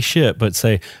tiny ship, but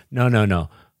say no,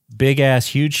 big ass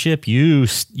huge ship. You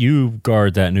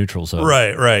guard that neutral zone.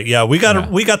 Right. Yeah, we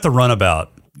got the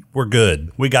runabout. We're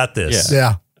good. We got this.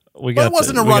 Yeah. We got. But it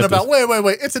wasn't a runabout.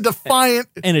 Wait. It's a Defiant,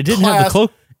 and it didn't class. have the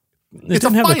cloak. It It's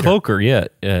didn't a have fighter. the cloaker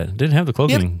yet. Yeah, it didn't have the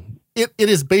cloaking. It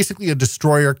is basically a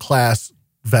destroyer class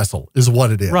vessel, is what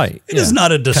it is. Right. It is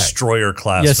not a destroyer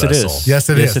class Yes, it vessel. is. Yes,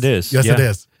 it is. Yes, it is. Yes, Yeah. it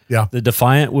is. Yeah. The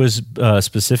Defiant was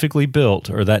specifically built,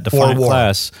 or that Defiant war.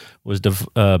 class was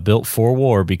built for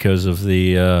war because of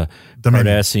the Dominion.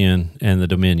 Cardassian and the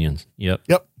Dominions. Yep.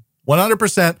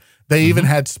 100%. They even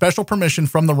had special permission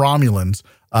from the Romulans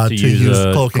to use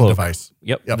a cloaking cloak. device.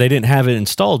 Yep. They didn't have it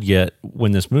installed yet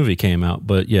when this movie came out,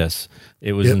 but yes,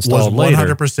 it was It installed was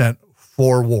later. 100%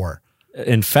 for war.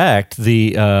 In fact,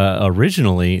 the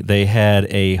originally they had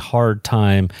a hard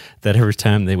time that every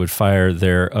time they would fire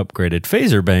their upgraded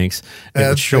phaser banks, it would Yes,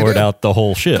 they short did. out the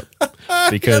whole ship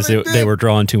because they they did. were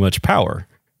drawing too much power.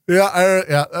 Yeah.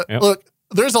 Yep. Look,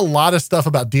 there's a lot of stuff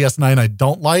about DS9 I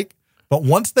don't like, but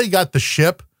once they got the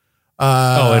ship,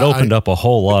 it opened up a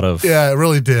whole lot of Yeah, it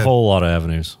really did. whole lot of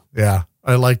avenues. Yeah,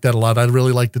 I like that a lot. I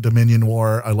really like the Dominion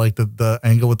War. I like the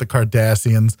angle with the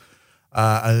Cardassians.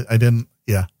 I didn't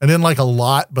like a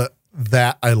lot, but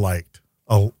that I liked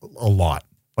a lot,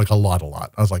 like a lot.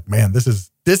 I was like, man, this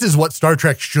is what Star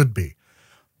Trek should be.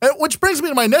 And which brings me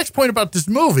to my next point about this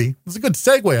movie. It's a good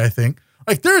segue, I think.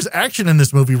 Like, there's action in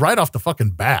this movie right off the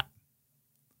fucking bat,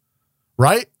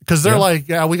 right? Because they're like,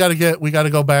 yeah, we got to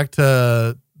go back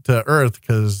to Earth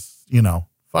because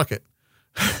fuck it,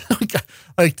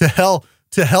 like to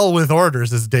hell with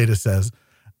orders, as Data says,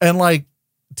 and like.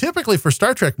 Typically for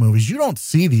Star Trek movies, you don't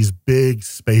see these big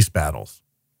space battles.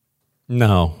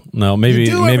 No, maybe You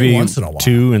do every once in a while.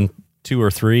 two or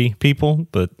three people,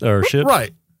 or ships,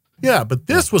 Right. Yeah, but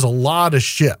this was a lot of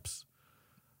ships.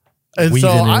 And weaving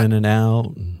so in and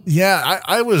out. Yeah,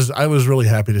 I was really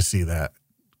happy to see that.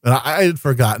 And I had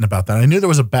forgotten about that. I knew there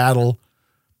was a battle.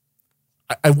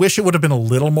 I wish it would have been a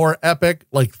little more epic,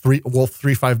 like Wolf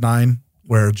 359,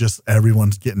 where just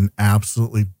everyone's getting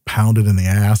absolutely pounded in the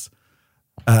ass.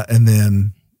 And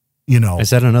then,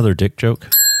 Is that another dick joke?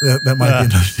 that might be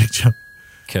another dick joke.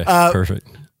 Okay, perfect.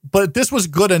 But this was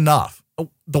good enough.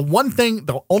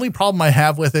 The only problem I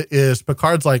have with it is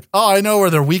Picard's like, oh, I know where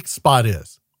their weak spot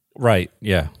is. Right,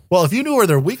 yeah. Well, if you knew where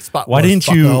their weak spot Why was, didn't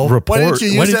you report- Why didn't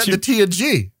you why use didn't that in the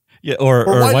TNG? Yeah, or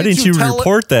why didn't you tell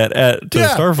report that to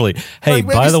Yeah. Starfleet? Hey, Like,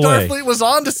 maybe by the way, Starfleet was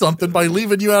onto something by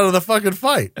leaving you out of the fucking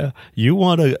fight. you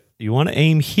want to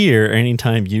aim here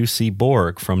anytime you see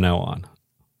Borg from now on.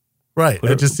 Right.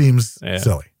 It just seems Yeah.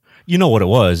 silly. You know what it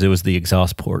was? It was the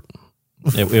exhaust port.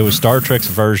 It was Star Trek's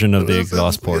version of the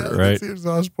exhaust port, Yeah, right? it's the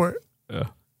exhaust port.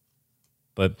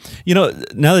 But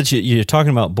now that you're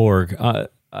talking about Borg, I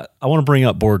want to bring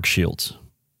up Borg shields,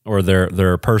 or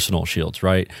their personal shields,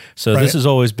 right? So Right. this has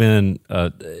always been.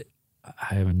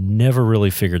 I have never really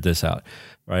figured this out,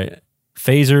 right?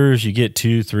 Phasers, you get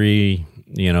 2-3,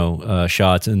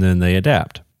 shots, and then they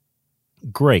adapt.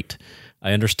 Great.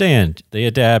 I understand. They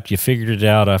adapt. You figured it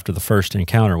out after the first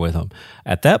encounter with them.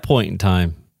 At that point in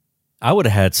time, I would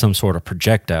have had some sort of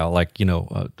projectile, like,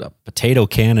 a potato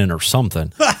cannon or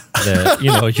something that,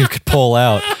 you could pull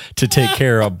out to take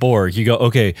care of Borg. You go,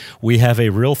 okay, we have a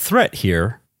real threat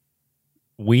here.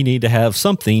 we need to have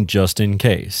something just in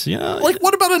case. Yeah. Like,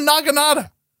 what about a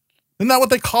naginata? Isn't that what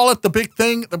they call it? The big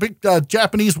thing, the big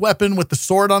Japanese weapon with the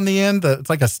sword on the end.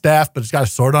 It's like a staff, but it's got a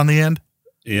sword on the end.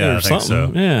 Yeah, I think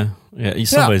so. Yeah.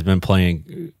 Somebody's been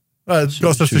playing Ghost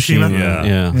of Tsushima.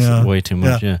 Yeah. Way too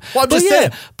much. Yeah. Well, I'm just saying,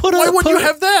 why wouldn't you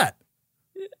have that?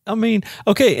 I mean,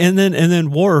 okay, and then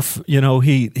Worf,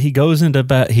 he goes into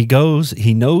bat. He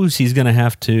knows he's going to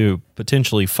have to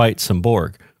potentially fight some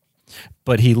Borg,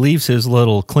 but he leaves his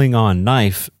little Klingon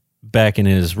knife back in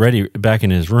his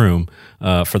room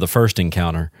for the first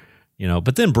encounter,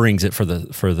 but then brings it for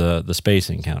the space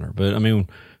encounter. But I mean,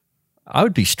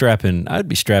 I'd be strapping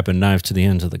knives to the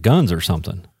ends of the guns or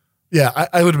something. Yeah,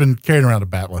 I would have been carrying around a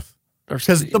bat'leth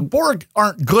because the Borg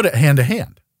aren't good at hand to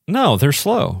hand. No, they're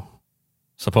slow,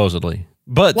 supposedly.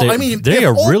 But well, they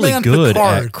are really good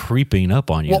at creeping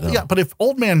up on you. Well, yeah, but if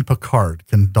Old Man Picard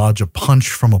can dodge a punch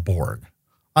from a Borg,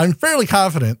 I'm fairly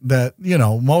confident that,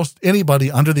 most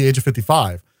anybody under the age of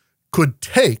 55 could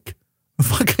take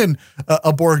fucking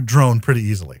a Borg drone pretty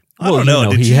easily. I don't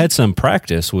know. He had some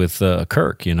practice with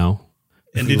Kirk, And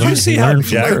did you see how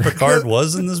Jack Picard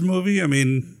was in this movie? I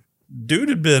mean, dude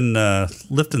had been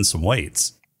lifting some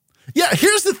weights. Yeah,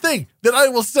 here's the thing that I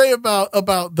will say about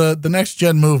the next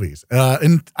gen movies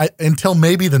until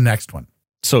maybe the next one.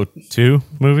 So 2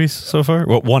 movies so far?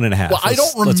 Well, 1.5. Well, I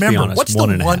don't remember. What's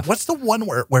the one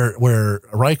where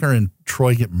Riker and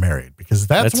Troy get married? Because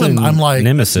that's when I'm like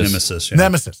Nemesis.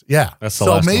 Nemesis. Yeah. That's the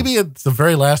last maybe one. It's the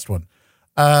very last one.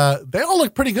 They all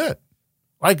look pretty good.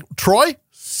 Like Troy,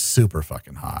 super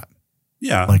fucking hot.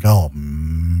 Yeah. Like,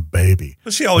 baby.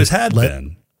 But she always had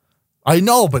been. I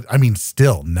know, but I mean,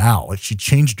 still now, like she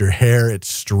changed her hair.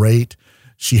 It's straight.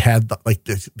 She had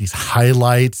these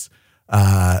highlights.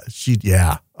 Oh,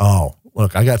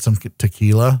 look, I got some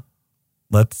tequila.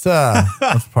 Let's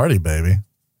party, baby.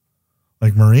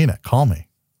 Like Marina, call me.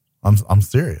 I'm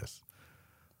serious.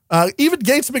 Even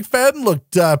Gates McFadden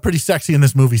looked pretty sexy in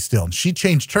this movie still. And she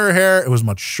changed her hair. It was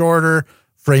much shorter,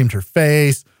 framed her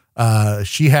face.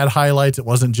 She had highlights. It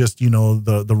wasn't just,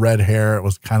 the red hair. It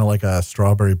was kind of like a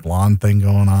strawberry blonde thing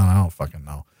going on. I don't fucking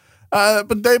know.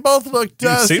 But they both looked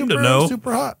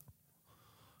super hot.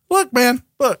 Look, man,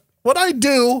 look. What I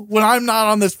do when I'm not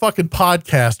on this fucking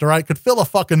podcast, all right, could fill a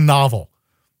fucking novel.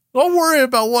 Don't worry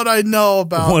about what I know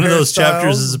about one of those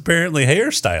chapters is apparently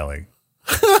hairstyling.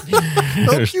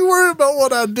 Don't you worry about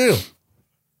what I do.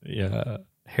 Yeah,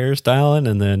 hairstyling,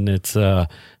 and then it's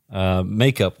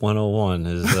makeup 101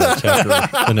 is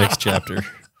the next chapter.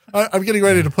 I'm getting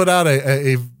ready to put out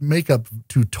a makeup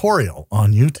tutorial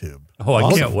on YouTube. Oh,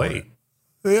 I can't wait.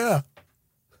 Yeah.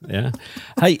 Yeah.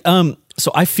 Hey, so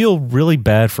I feel really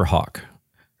bad for Hawk.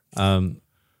 Why?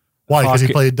 Because he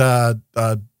played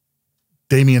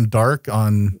Damien Dark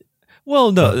on.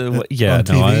 Well, no, on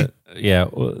TV?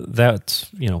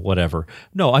 That's whatever.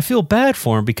 No, I feel bad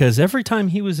for him because every time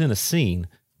he was in a scene,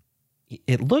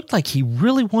 it looked like he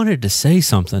really wanted to say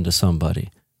something to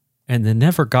somebody, and then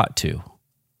never got to.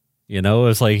 It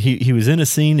was like he was in a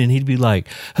scene and he'd be like,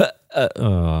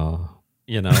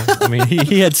 I mean,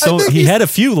 he had a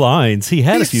few lines. He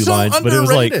had a few lines, but it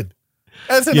was like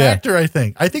as an actor. I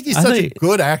think he's such a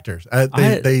good actor.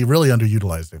 They really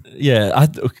underutilized him. Yeah,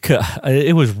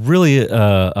 it was really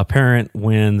apparent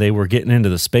when they were getting into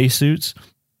the spacesuits,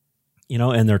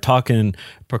 and they're talking.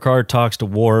 Picard talks to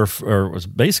Worf, or was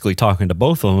basically talking to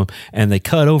both of them, and they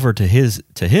cut over to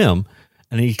him,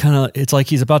 and he it's like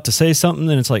he's about to say something,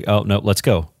 and it's like, oh no, let's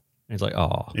go. And he's like,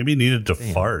 oh, maybe he needed to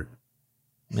fart.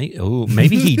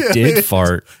 Maybe he did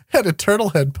fart. Had a turtle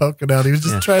head poking out. He was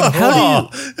just trying to.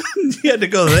 You had to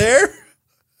go there.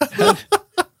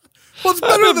 What's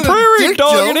better I've been prairie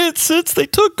dogging it since they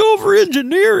took over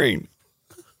engineering.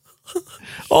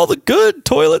 All the good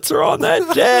toilets are on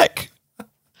that deck.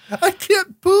 I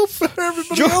can't poop.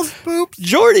 Everybody else poops.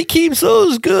 Geordi keeps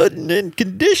those good and in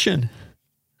condition.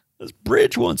 This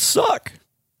bridge won't suck.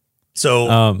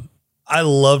 So I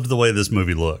loved the way this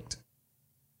movie looked.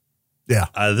 Yeah,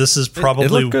 this is probably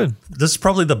it looked good. This is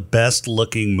probably the best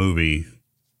looking movie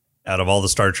out of all the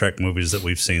Star Trek movies that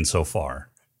we've seen so far.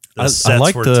 I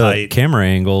like the tight camera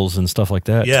angles and stuff like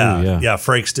that. Yeah, too, yeah.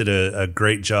 Frakes did a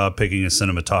great job picking a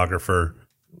cinematographer.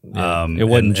 Yeah. It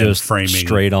wasn't just framing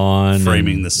straight on,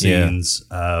 framing the scenes.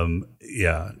 The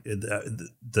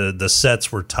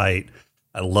sets were tight.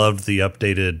 I loved the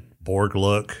updated Borg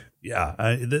look. Yeah,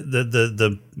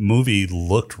 the movie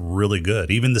looked really good.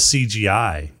 Even the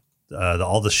CGI.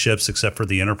 All the ships except for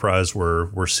the Enterprise were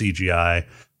CGI.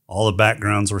 All the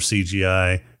backgrounds were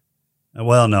CGI.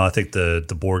 Well, no, I think the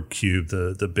Borg cube,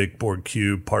 the big Borg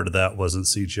cube part of that wasn't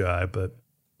CGI, but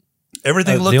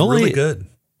everything looked really good.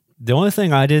 The only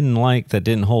thing I didn't like that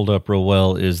didn't hold up real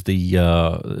well is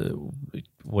the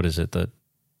what is it? The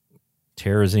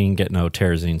Terrazine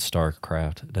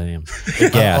Starcraft. Damn,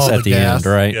 the gas at the end,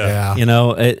 right? Yeah. You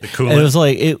know, it was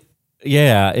like it.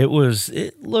 Yeah, it was.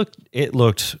 It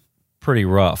looked pretty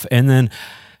rough. And then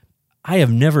I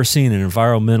have never seen an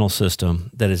environmental system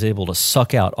that is able to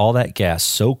suck out all that gas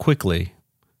so quickly,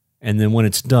 and then when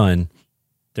it's done,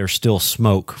 there's still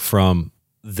smoke from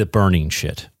the burning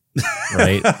shit.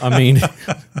 Right? I mean,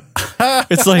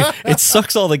 it's like it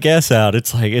sucks all the gas out.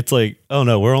 It's like, oh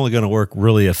no, we're only going to work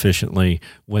really efficiently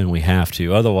when we have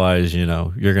to. Otherwise, you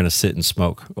know, you're going to sit and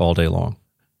smoke all day long.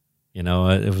 You know,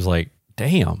 it was like,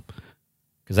 damn,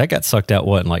 because that got sucked out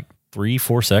in like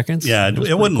 3-4 seconds. Yeah, it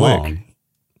wasn't quick. long.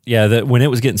 Yeah, when it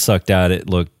was getting sucked out, it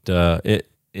looked it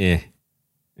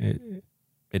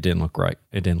didn't look right.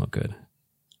 It didn't look good.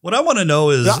 What I want to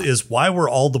know is why were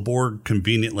all the Borg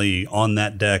conveniently on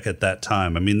that deck at that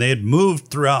time? I mean, they had moved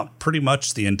throughout pretty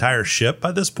much the entire ship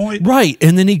by this point. Right.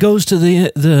 And then he goes to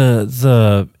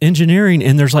the engineering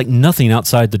and there's like nothing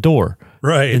outside the door.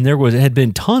 Right. And had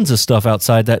been tons of stuff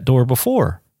outside that door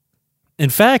before. In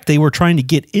fact, they were trying to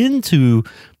get into,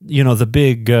 you know, the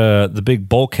big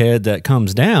bulkhead that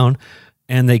comes down,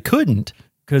 and they couldn't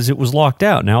because it was locked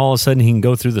out. Now all of a sudden he can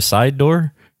go through the side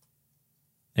door.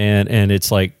 And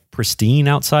it's like pristine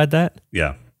outside that.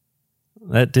 Yeah.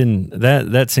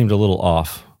 That seemed a little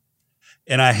off.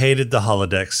 And I hated the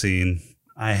holodeck scene.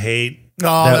 I hate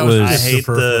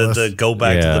the go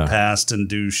back to the past and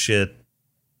do shit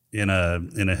in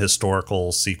a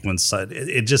historical sequence.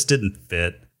 It just didn't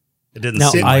fit. It didn't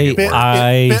seem like it worked.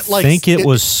 I think it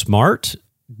was smart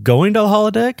going to the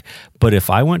holodeck, but if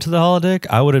I went to the holodeck,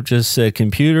 I would have just said,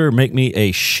 computer, make me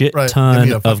a shit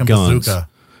ton of guns. Bazooka.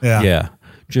 Yeah.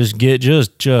 Just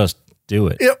do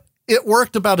it. It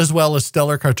worked about as well as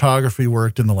stellar cartography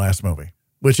worked in the last movie,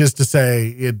 which is to say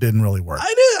it didn't really work.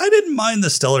 I didn't mind the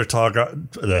stellar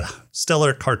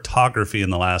cartography in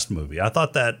the last movie. I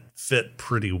thought that fit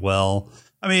pretty well.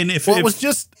 I mean, it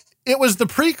was the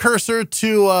precursor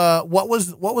to what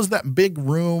was that big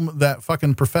room that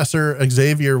fucking Professor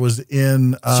Xavier was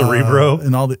in? Cerebro.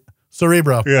 And all the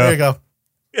Cerebro. Yeah. There you go.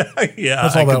 Yeah,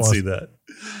 I can see that.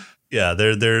 Yeah,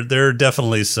 there are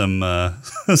definitely some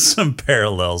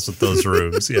parallels with those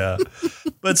rooms. Yeah,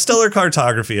 but stellar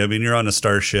cartography. I mean, you're on a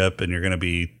starship and you're going to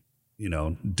be, you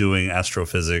know, doing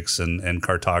astrophysics and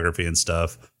cartography and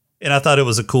stuff. And I thought it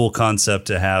was a cool concept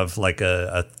to have like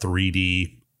a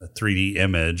 3D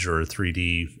image or a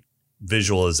 3D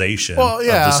visualization of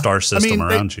the star system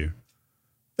around you.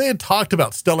 They had talked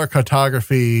about stellar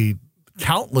cartography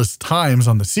countless times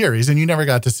on the series, and you never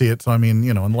got to see it. So I mean,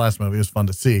 you know, in the last movie, it was fun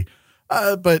to see.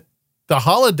 But the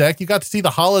holodeck, you got to see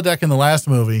the holodeck in the last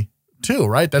movie too,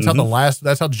 right? That's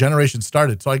that's how Generation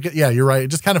started. So you're right. It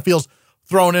just kind of feels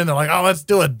thrown in there like, oh, let's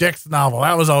do a Dick's novel.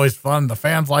 That was always fun. The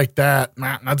fans like that.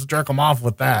 Let's jerk them off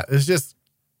with that. It's just,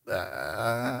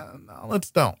 no, let's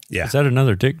don't. Yeah. Is that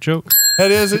another Dick joke?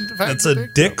 It is. In fact, it's a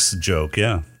Dick's joke.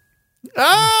 Yeah.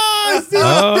 I see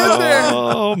what you did there.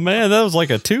 Oh man, that was like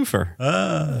a twofer.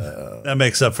 That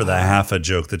makes up for the half a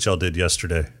joke that y'all did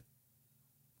yesterday.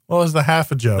 What was the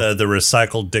half a joke? The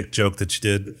recycled dick joke that you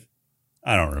did.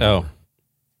 I don't remember.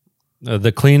 Oh,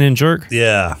 the clean and jerk.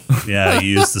 Yeah, you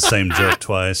used the same joke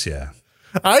twice. Yeah,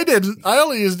 I didn't. I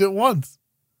only used it once.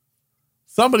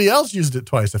 Somebody else used it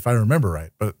twice, if I remember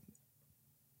right. But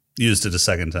used it a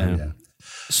second time. Yeah.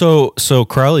 So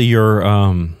Crowley,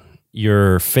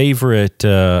 your favorite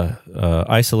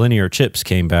isolinear chips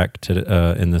came back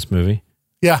to in this movie.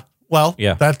 Yeah. Well,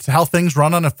 that's how things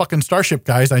run on a fucking starship,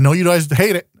 guys. I know you guys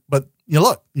hate it, but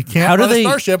you can't run a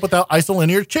starship without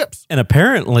isolinear chips. And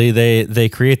apparently they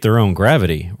create their own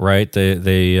gravity, right?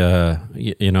 They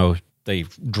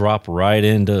drop right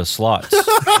into slots,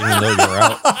 even though you're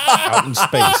out in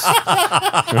space.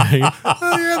 Right?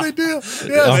 Oh, yeah, they do.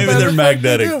 Yeah, maybe they're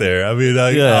magnetic there. I mean,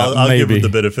 I'll give them the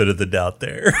benefit of the doubt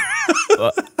there.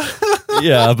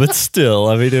 Yeah, but still,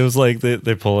 I mean, it was like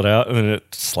they pull it out and then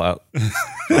it slaps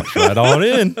right on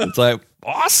in. It's like,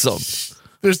 awesome.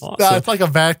 It's like a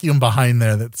vacuum behind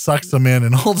there that sucks them in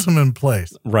and holds them in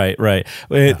place. Right.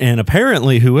 And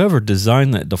apparently whoever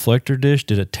designed that deflector dish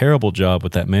did a terrible job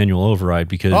with that manual override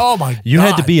because you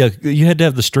had to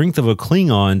have the strength of a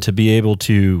Klingon to be able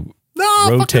to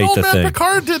rotate the thing.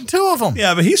 Picard did 2 of them.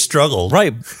 Yeah, but he struggled.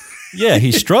 Right. Yeah,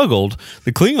 he struggled.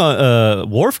 The Klingon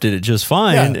Worf did it just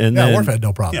fine, and then Worf had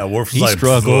no problem. Yeah, Worf he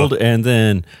struggled, and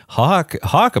then Hawk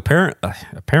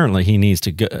apparently he needs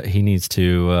to get some tips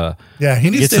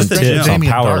on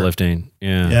powerlifting.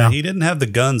 Yeah, he didn't have the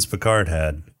guns Picard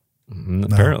had.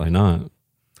 Apparently not.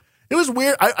 It was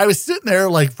weird. I was sitting there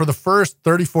like for the first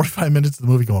 30, 45 minutes of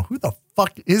the movie going, who the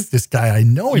fuck is this guy? I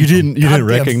know him. You didn't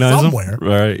recognize somewhere. him?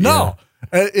 Right. No.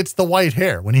 It's the white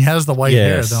hair. When he has the white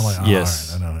hair, then I'm like,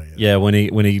 yes. all right, I know who he is. Yeah,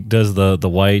 when he does the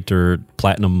white or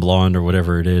platinum blonde or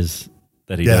whatever it is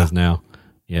that he does now.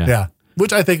 Yeah. Yeah.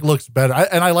 Which I think looks better.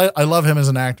 I love him as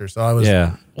an actor. So I was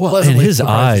Well, and his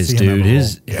eyes, dude,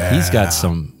 he's got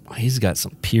some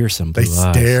piercing blue They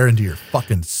eyes. stare into your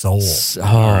fucking soul.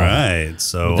 All right.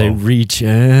 So they reach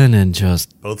in and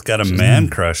just both got a man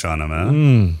crush on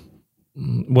him,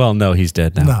 huh? Well, no, he's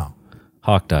dead now. No.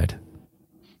 Hawk died.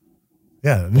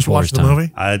 Yeah. Did you watch the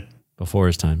movie? Before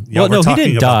his time. Yeah, Well, we're no, he talking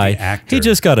didn't about the die. actor. He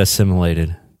just got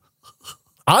assimilated.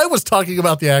 I was talking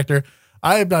about the actor.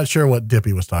 I am not sure what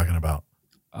Dippy was talking about.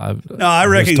 No, I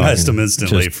recognized him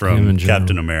instantly just him from in general.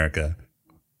 Captain America.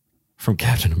 From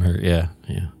Captain America,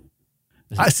 yeah.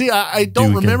 I don't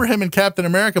Dugan. remember him in Captain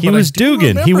America. He but was I do Dugan.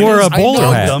 remember He wore his- a bowler I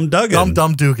know. hat. Dumb Duggan.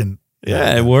 Dumb Dugan.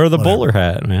 Yeah, he wore the whatever. bowler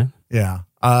hat, man. Yeah.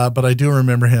 But I do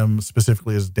remember him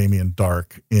specifically as Damien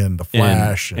Dark in The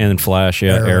Flash. And Flash,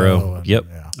 yeah, Arrow. and- Yep.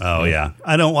 yeah. Oh, yeah.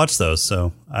 I don't watch those,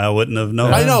 so I wouldn't have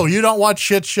known. I know you don't watch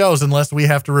shit shows unless we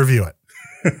have to review it.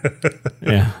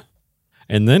 Yeah.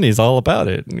 And then he's all about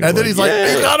it. And then he's like,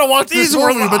 you gotta watch this These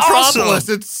were movie, Metropolis.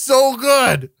 It's so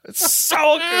good. It's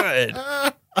so good.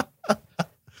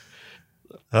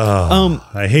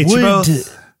 I hate you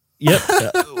both. Yep.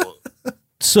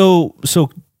 So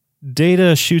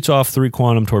Data shoots off 3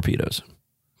 quantum torpedoes.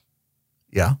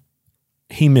 Yeah.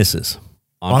 He misses.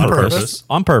 On purpose.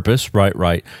 On purpose,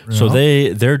 right. So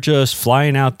they're just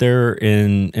flying out there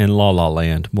in La La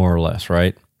Land, more or less,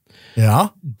 right? Yeah.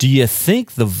 Do you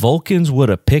think the Vulcans would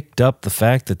have picked up the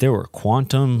fact that there were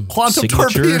quantum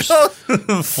signatures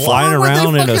torpedoes flying Would they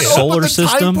around in a fucking open solar the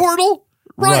system? Time portal?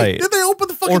 Right. Did they open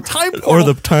the fucking time portal? Or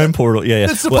the time portal? Yeah.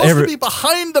 It's supposed to be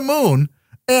behind the moon.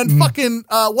 And fucking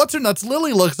what's her nuts?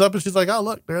 Lily looks up and she's like, "Oh,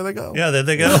 look, there they go." Yeah, there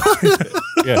they go.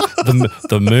 Yeah.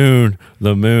 The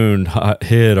moon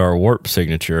hid our warp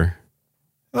signature.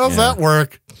 How's that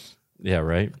work? Yeah,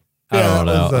 right. Yeah, I don't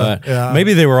that know. was, yeah.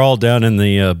 Maybe they were all down in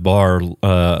the bar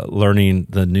learning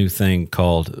the new thing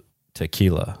called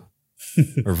tequila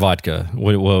or vodka.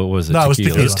 What was it? No, it was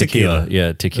tequila. tequila. It was tequila. Yeah, It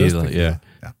was tequila. tequila.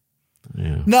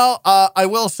 Yeah. No, I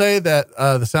will say that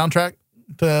the soundtrack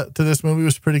to this movie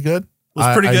was pretty good. It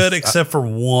was pretty good, except for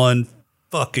one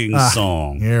fucking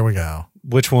song. Here we go.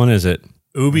 Which one is it?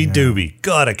 Ooby Dooby.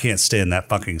 God, I can't stand that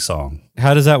fucking song.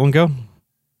 How does that one go?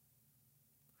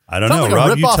 I don't Sounds know. like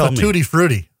Rob, a you ripoff tell of me. Tutti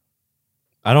Frutti.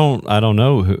 I don't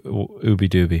know. Ooby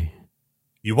Dooby.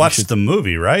 You watched the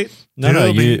movie, right? No,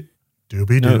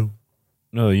 Doobie doo.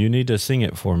 No, you need to sing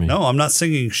it for me. No, I'm not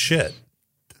singing shit.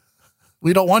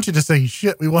 We don't want you to sing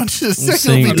shit. We want you to Sing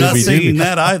sing. I'm not Ooby singing Dooby.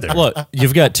 that either. Look,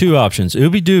 you've got 2 options: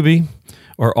 Ooby Dooby,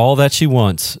 or All That She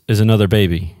Wants Is Another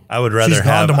Baby. I would She's rather gone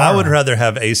have. tomorrow. I would rather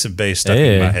have Ace of Base stuck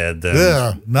Hey. in my head than.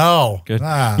 Yeah, no. Good.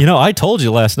 Ah. You know, I told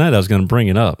you last night I was going to bring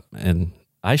it up, and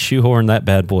I shoehorned that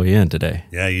bad boy in today.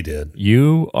 Yeah, you did.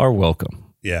 You are welcome.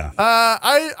 Yeah.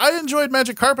 I enjoyed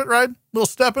Magic Carpet Ride. Little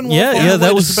stepping. Yeah,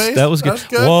 that was good. That's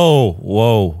good.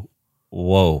 Whoa.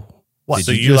 What? Did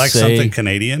So you you just like say- something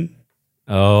Canadian?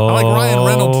 Oh, I like Ryan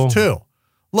Reynolds too.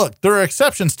 Look, there are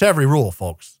exceptions to every rule,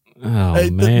 folks. Oh The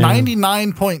man,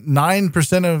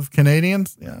 99.9% of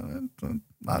Canadians,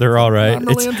 they're all right. I'm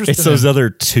really interested. It's those other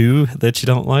 2 that you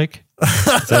don't like.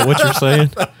 Is that what you're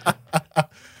saying?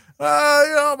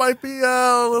 It might be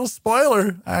a little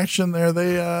spoiler action there.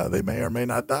 They may or may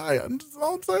not die. That's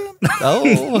all I'm saying.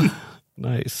 Oh,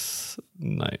 nice.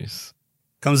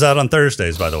 Comes out on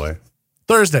Thursdays, by the way.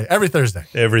 Thursday, every Thursday.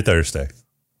 Every Thursday.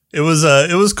 It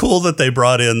was cool that they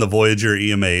brought in the Voyager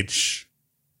EMH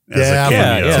as Yeah, a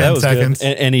cameo. Yeah, 10 that was seconds.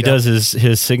 good. And he does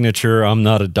his signature. I'm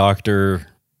not a doctor.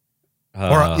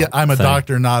 I'm a thing.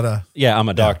 doctor, not a. Yeah, I'm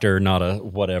a doctor, not a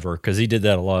whatever. Because he did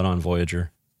that a lot on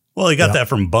Voyager. Well, he got that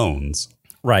from Bones.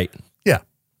 Right. Yeah,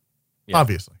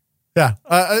 obviously. Yeah,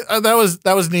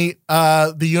 that was neat.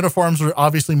 The uniforms were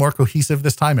obviously more cohesive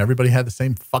this time. Everybody had the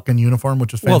same fucking uniform,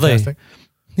 which was fantastic.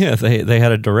 They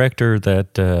had a director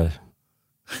that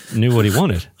knew what he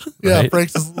wanted. Yeah, right?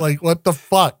 Frakes is like, what the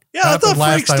fuck? Yeah, I thought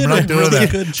happened Frakes did We're a not doing really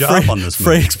that. good job on this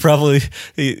movie. Frakes probably,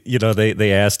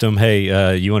 they asked him,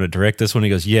 hey, you want to direct this one? He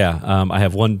goes, yeah, I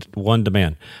have one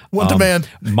demand. One demand.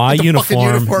 My The fucking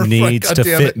uniform needs Frank, to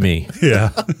goddamn fit it. me.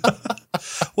 Yeah.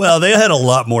 Well, they had a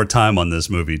lot more time on this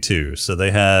movie too. So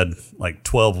they had like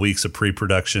 12 weeks of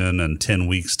pre-production and 10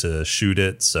 weeks to shoot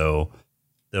it. So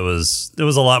there was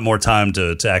a lot more time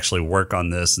to actually work on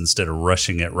this instead of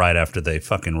rushing it right after they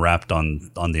fucking wrapped on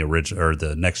the original or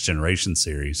the Next Generation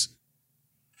series.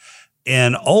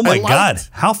 And oh my God,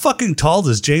 how fucking tall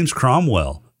is James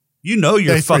Cromwell? You know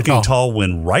you're fucking tall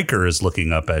when Riker is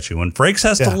looking up at you. When Frakes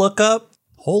has to look up,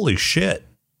 holy shit.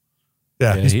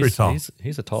 Yeah, he's pretty tall.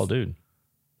 He's a tall dude.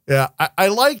 Yeah, I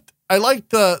liked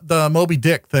the Moby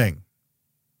Dick thing,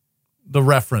 the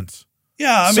reference.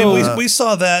 Yeah, I mean, we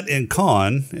saw that in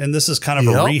Khan, and this is kind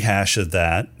of a rehash of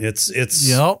that. It's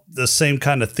the same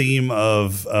kind of theme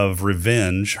of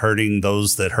revenge, hurting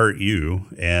those that hurt you,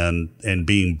 and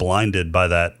being blinded by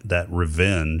that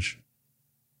revenge.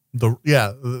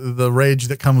 The rage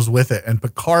that comes with it, and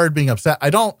Picard being upset. I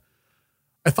thought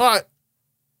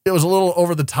it was a little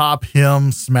over the top,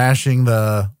 him smashing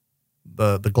the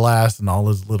glass and all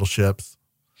his little ships.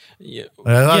 Yeah,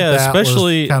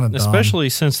 especially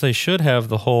since they should have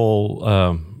the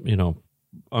whole,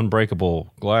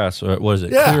 unbreakable glass. Or was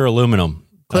it clear aluminum?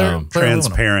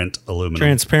 Transparent aluminum.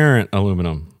 Transparent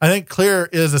aluminum. I think clear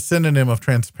is a synonym of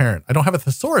transparent. I don't have a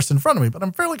thesaurus in front of me, but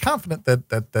I'm fairly confident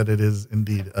that it is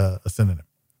indeed a synonym.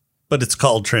 But it's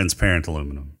called transparent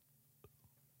aluminum.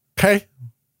 Okay.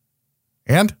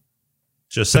 And?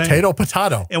 Just saying.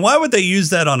 Potato. And why would they use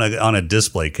that on a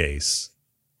display case?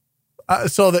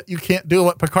 So that you can't do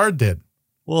what Picard did.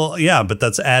 Well, yeah, but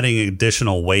that's adding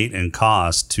additional weight and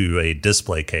cost to a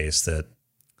display case that...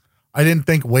 I didn't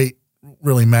think weight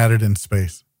really mattered in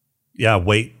space. Yeah,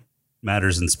 weight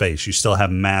matters in space. You still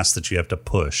have mass that you have to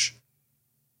push.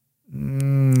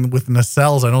 With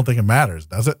nacelles, I don't think it matters,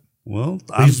 does it? Well,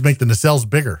 you just make the nacelles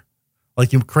bigger.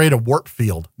 Like you create a warp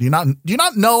field. Do you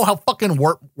not know how fucking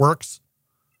warp works?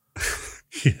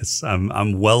 Yes,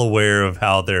 I'm well aware of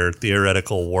how their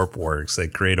theoretical warp works. They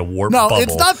create a warp bubble. No,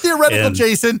 it's not theoretical,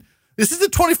 Jason. This is the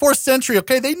 24th century,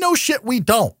 okay? They know shit we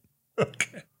don't.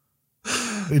 Okay.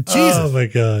 Jesus. Oh, my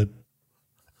God.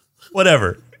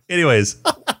 Whatever. Anyways,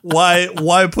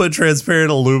 why put transparent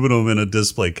aluminum in a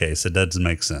display case? It doesn't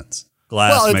make sense.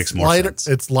 Glass makes more sense.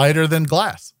 It's lighter than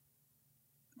glass.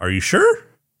 Are you sure?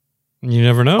 You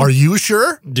never know. Are you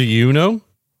sure? Do you know?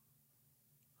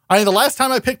 The last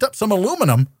time I picked up some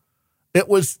aluminum, it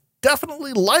was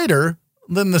definitely lighter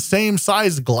than the same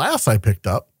size glass I picked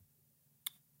up.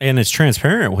 And it's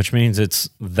transparent, which means it's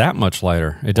that much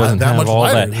lighter. It doesn't have all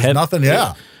that nothing.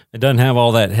 Yeah. It doesn't have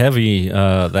all that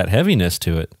heaviness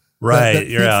to it. Right.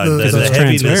 The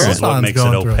heaviness is what makes it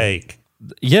opaque.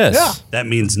 Yes. Yeah. That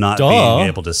means not being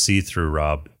able to see through,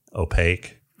 Rob.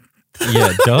 Opaque.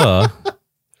 Yeah, duh.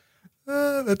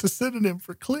 That's a synonym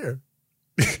for clear.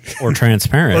 Or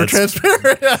transparent.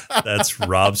 That's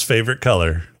Rob's favorite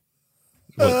color.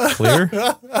 What, clear?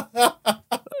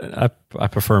 I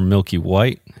prefer milky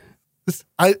white.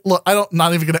 I'm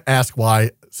not even going to ask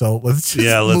why. So let's just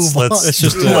let's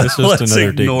another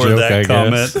ignore joke, that I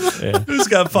comment. Yeah. Who's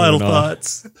got final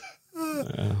thoughts?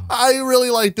 I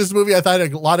really liked this movie. I thought it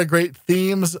had a lot of great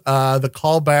themes. The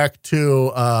callback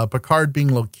to Picard being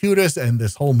Locutus and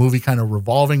this whole movie kind of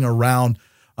revolving around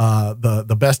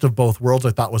the best of both worlds,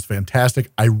 I thought was fantastic.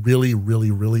 I really,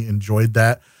 really, really enjoyed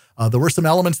that. There were some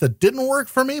elements that didn't work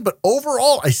for me, but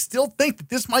overall, I still think that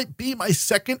this might be my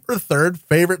second or third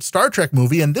favorite Star Trek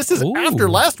movie. And this is after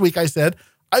last week I said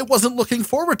I wasn't looking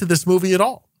forward to this movie at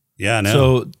all. Yeah, I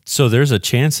know. So there's a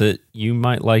chance that you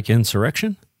might like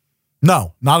Insurrection?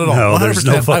 No, not at all. No, there's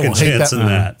no fucking chance in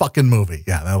that fucking movie.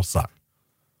 Yeah, that'll suck.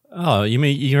 Oh, you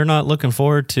mean you're not looking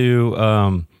forward to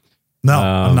I'm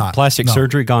not. Plastic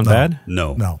surgery gone bad?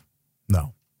 No.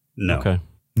 Okay.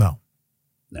 No.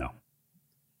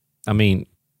 I mean,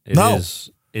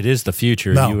 it is the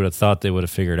future. No. You would have thought they would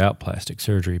have figured out plastic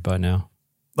surgery by now.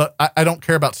 But I don't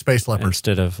care about space lepers.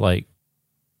 Instead of like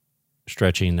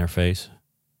stretching their face.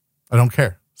 I don't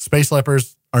care. Space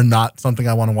lepers are not something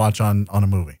I want to watch on a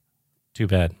movie. Too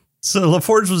bad. So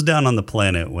LaForge was down on the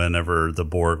planet whenever the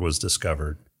Borg was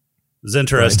discovered. It was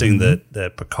interesting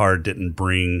that Picard didn't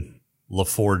bring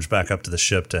LaForge back up to the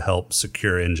ship to help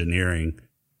secure engineering.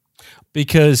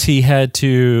 Because he had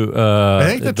to. I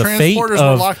think the transporters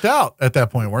were locked out at that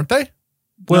point, weren't they?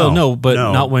 Well, no,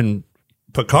 not when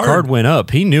Picard went up.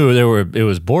 He knew it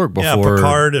was Borg before. Yeah,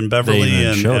 Picard and Beverly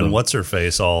and what's her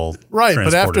face all right.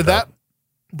 But after that,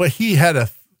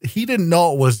 he didn't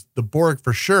know it was the Borg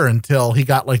for sure until he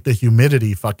got like the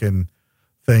humidity fucking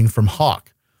thing from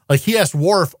Hawk. Like he asked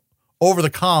Worf over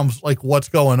the comms, like what's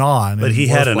going on. But he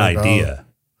had an idea.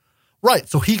 Right.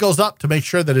 So he goes up to make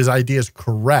sure that his idea is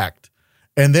correct.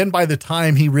 And then by the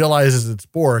time he realizes it's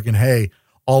Borg and, hey,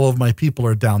 all of my people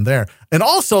are down there. And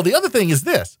also the other thing is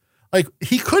this, like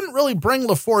he couldn't really bring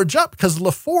LaForge up because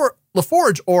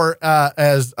LaForge, or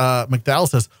as McDowell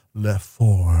says,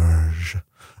 LaForge,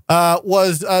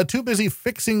 was too busy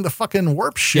fixing the fucking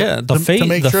warp ship. Yeah, the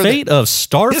fate of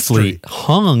Starfleet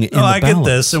hung in the balance. I get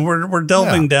this, and we're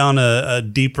delving down a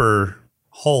deeper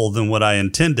hole than what I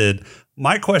intended.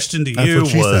 My question to you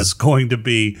was going to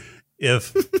be,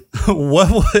 if what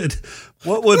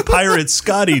would Pirate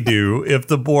Scotty do if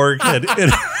the Borg had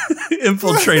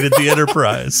infiltrated the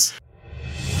Enterprise?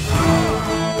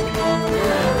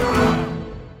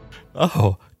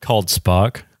 Oh, called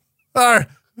Spock.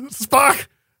 Spock,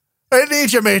 I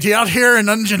need you, matey, out here in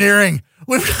engineering.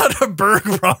 We've got a Berg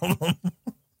problem.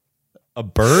 A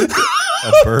Berg?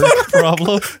 A Berg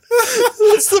problem?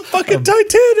 It's the fucking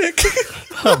Titanic.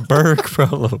 A Berg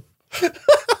problem.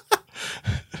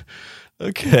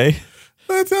 Okay.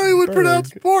 That's how he would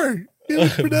pronounce Borg. He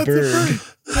would pronounce it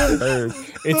Berg.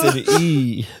 It's an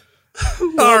E.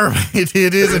 Matey,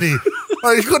 it is an E.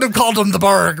 You could have called him the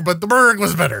Berg, but the Berg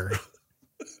was better.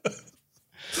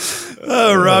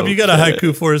 Oh, Rob, you got a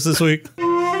haiku for us this week?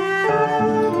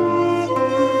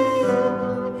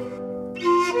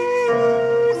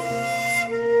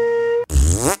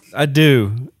 I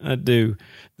do.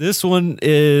 This one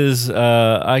is,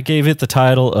 I gave it the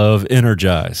title of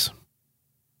Energize.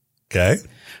 Okay.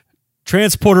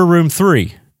 Transporter Room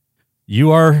 3.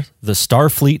 You are the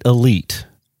Starfleet elite.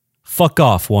 Fuck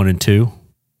off, 1 and 2.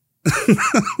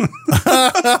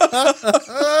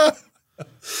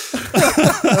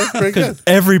 That's pretty good.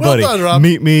 Everybody, Well done, Rob.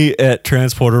 meet me at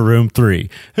Transporter Room 3.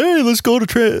 Hey, let's go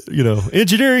to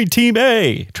Engineering Team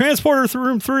A, Transporter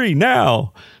Room 3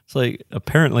 now. It's like,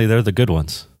 apparently they're the good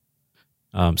ones.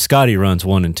 Scotty runs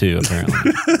 1 and 2,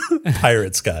 apparently.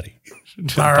 Pirate Scotty.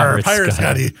 Pirate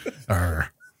Scotty.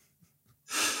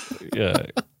 Yeah.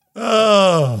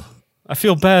 Oh. I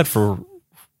feel bad for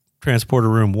Transporter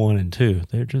Room 1 and 2.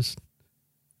 They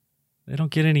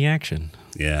don't get any action.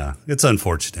 Yeah, it's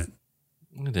unfortunate.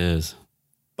 It is.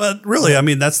 But really, I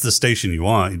mean, that's the station you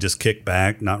want. You just kick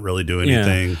back, not really do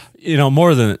anything. Yeah.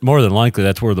 More than likely,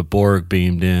 that's where the Borg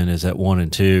beamed in, is at 1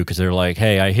 and 2, because they're like,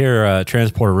 hey, I hear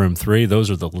Transporter Room 3.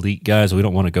 Those are the elite guys. We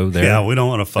don't want to go there. Yeah, we don't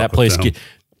want to fuck that place. with them.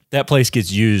 That place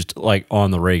gets used like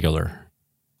on the regular.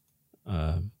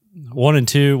 1 and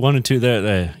 2.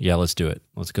 Yeah, let's do it.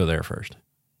 Let's go there first.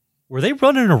 Were they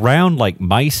running around like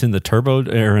mice in the turbo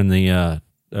or in the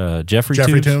Jeffrey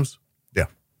tubes? Yeah,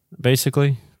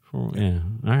 basically. Yeah.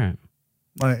 All right.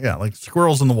 Like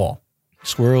squirrels in the wall.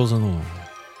 Squirrels in the wall.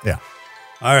 Yeah.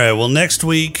 All right. Well, next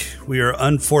week we are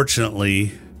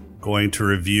unfortunately going to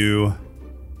review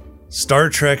Star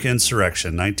Trek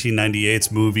Insurrection,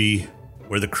 1998's movie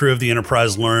where the crew of the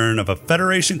Enterprise learn of a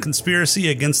Federation conspiracy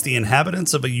against the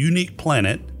inhabitants of a unique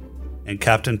planet, and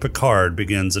Captain Picard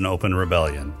begins an open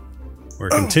rebellion. We're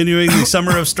continuing the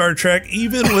summer of Star Trek,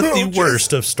 even with the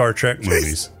worst of Star Trek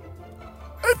movies.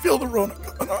 I feel the Rona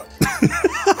coming on.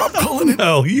 I'm calling it.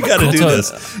 No, you got to do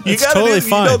this. You got to totally do.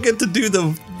 fine. You don't get to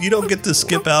do you don't get to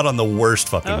skip out on the worst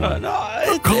fucking one.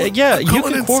 You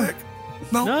can quarantine.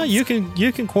 No, you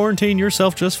can quarantine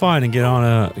yourself just fine and get on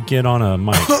a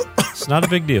mic. It's not a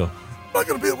big deal. I'm not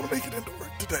going to be able to make it into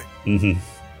work today. Mm-hmm.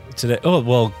 Today. Oh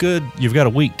well, good. You've got a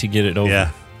week to get it over.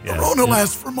 Yeah. The Rona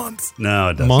lasts for months. No,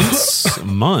 it doesn't.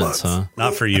 Months, huh?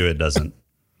 Not for you, it doesn't.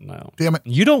 No. Damn it.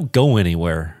 You don't go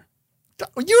anywhere.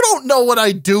 You don't know what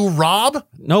I do, Rob.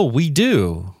 No, we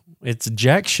do. It's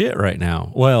jack shit right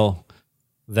now. Well,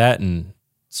 that and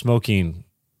smoking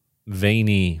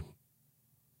veiny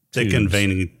Thick and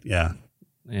veiny, yeah.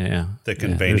 Yeah. Thick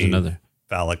and veiny another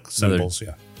phallic symbols,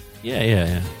 yeah.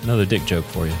 Yeah. Another dick joke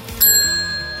for you.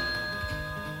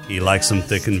 He likes them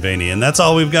thick and veiny. And that's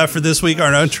all we've got for this week.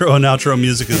 Our intro and outro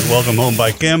music is Welcome Home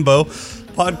by Cambo.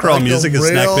 Podcrawl music is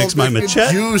Snack Mix by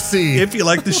Machette. Juicy. If you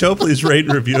like the show, please rate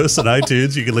and review us on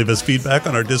iTunes. You can leave us feedback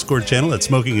on our Discord channel at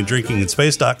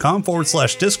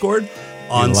smokinganddrinkinginspace.com/Discord.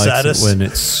 On Satis. When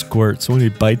it squirts, when he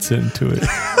bites into it.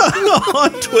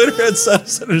 On Twitter at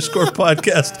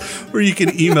Satis_podcast, where you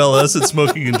can email us at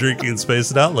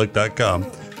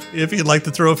smokinganddrinkinginspace@outlook.com. If you'd like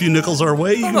to throw a few nickels our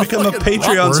way, you can become a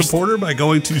Patreon supporter by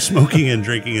going to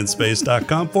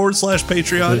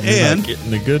smokinganddrinkinginspace.com/Patreon and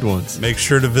getting the good ones. Make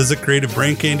sure to visit Creative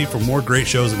Brain Candy for more great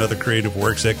shows and other creative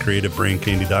works at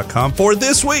creativebraincandy.com. For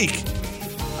this week,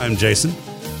 I'm Jason.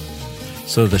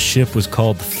 So the ship was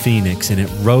called the Phoenix, and it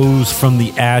rose from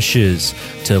the ashes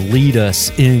to lead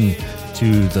us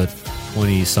into the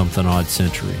 20-something odd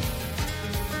century.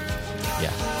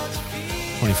 Yeah.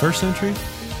 21st century?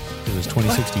 It was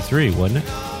 2063, wasn't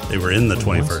it? They were in the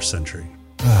 21st century.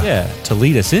 Yeah, to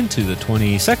lead us into the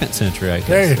 22nd century, I guess.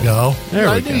 There you go. There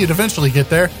I we knew go. you'd eventually get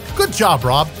there. Good job,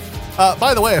 Rob.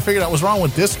 By the way, I figured out what's wrong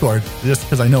with Discord, just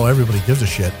because I know everybody gives a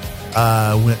shit.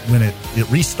 When it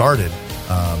restarted,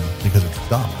 because it's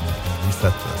dumb. It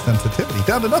reset the sensitivity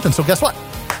down to nothing. So guess what?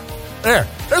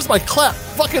 There's my clap.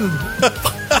 Fucking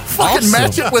Awesome.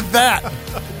 match it with that.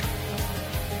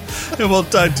 And we'll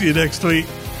talk to you next week.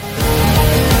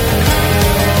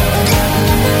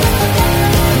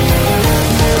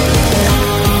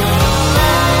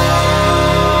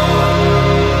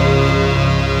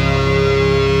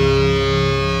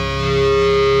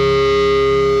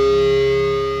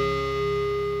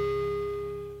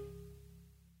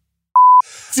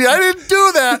 See, I didn't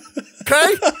do that.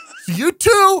 Okay? So you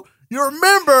two, you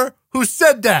remember who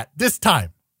said that this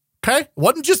time. Okay? It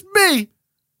wasn't just me. It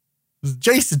was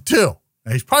Jason, too.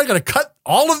 And he's probably going to cut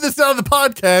all of this out of the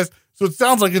podcast so it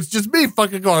sounds like it's just me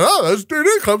fucking going, oh, this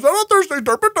DVD comes out on Thursday.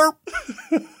 Derp and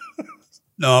derp.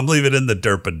 No, I'm leaving in the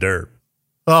derp and derp.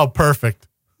 Oh, perfect.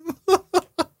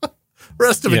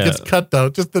 Rest of it gets cut, though.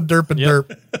 Just the derp and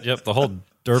derp. Yep, the whole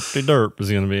derpy derp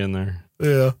is going to be in there.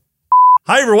 Yeah.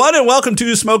 Hi, everyone, and welcome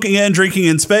to Smoking and Drinking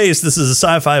in Space. This is a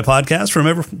sci-fi podcast from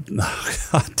every... Oh,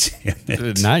 God damn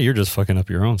it. Now you're just fucking up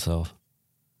your own self.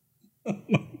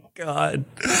 God.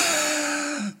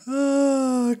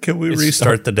 Can we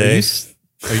restart the day?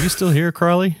 Are you still here,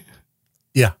 Crawley?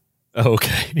 Yeah. Oh,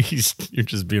 okay. You're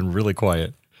just being really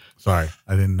quiet. Sorry.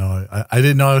 I didn't know. I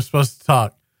didn't know I was supposed to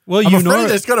talk. Well, I'm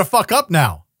afraid it's going to fuck up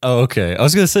now. Oh, okay. I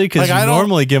was going to say, because Like, you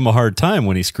normally give him a hard time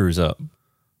when he screws up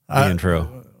the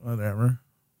intro. Whatever.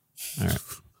 All right.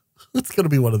 It's going to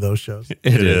be one of those shows. It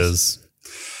is.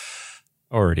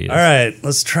 Already is. All right,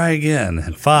 let's try again.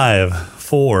 5,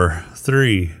 4,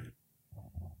 3.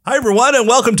 Hi, everyone, and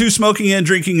welcome to Smoking and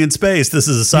Drinking in Space. This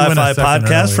is a sci-fi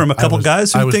podcast early. from a couple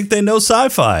guys who think they know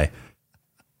sci-fi.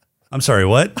 I'm sorry,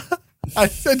 what? I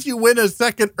said you went a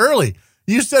second early.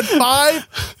 You said 5,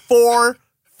 4,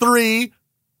 3.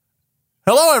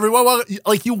 Hello, everyone. Well,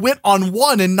 like you went on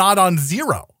 1 and not on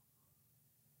 0.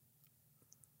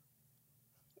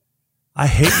 I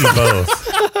hate you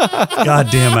both. God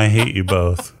damn, I hate you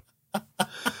both. That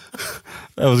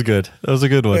was good. That was a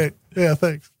good one. Hey, yeah,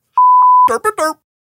 thanks. Derp and derp.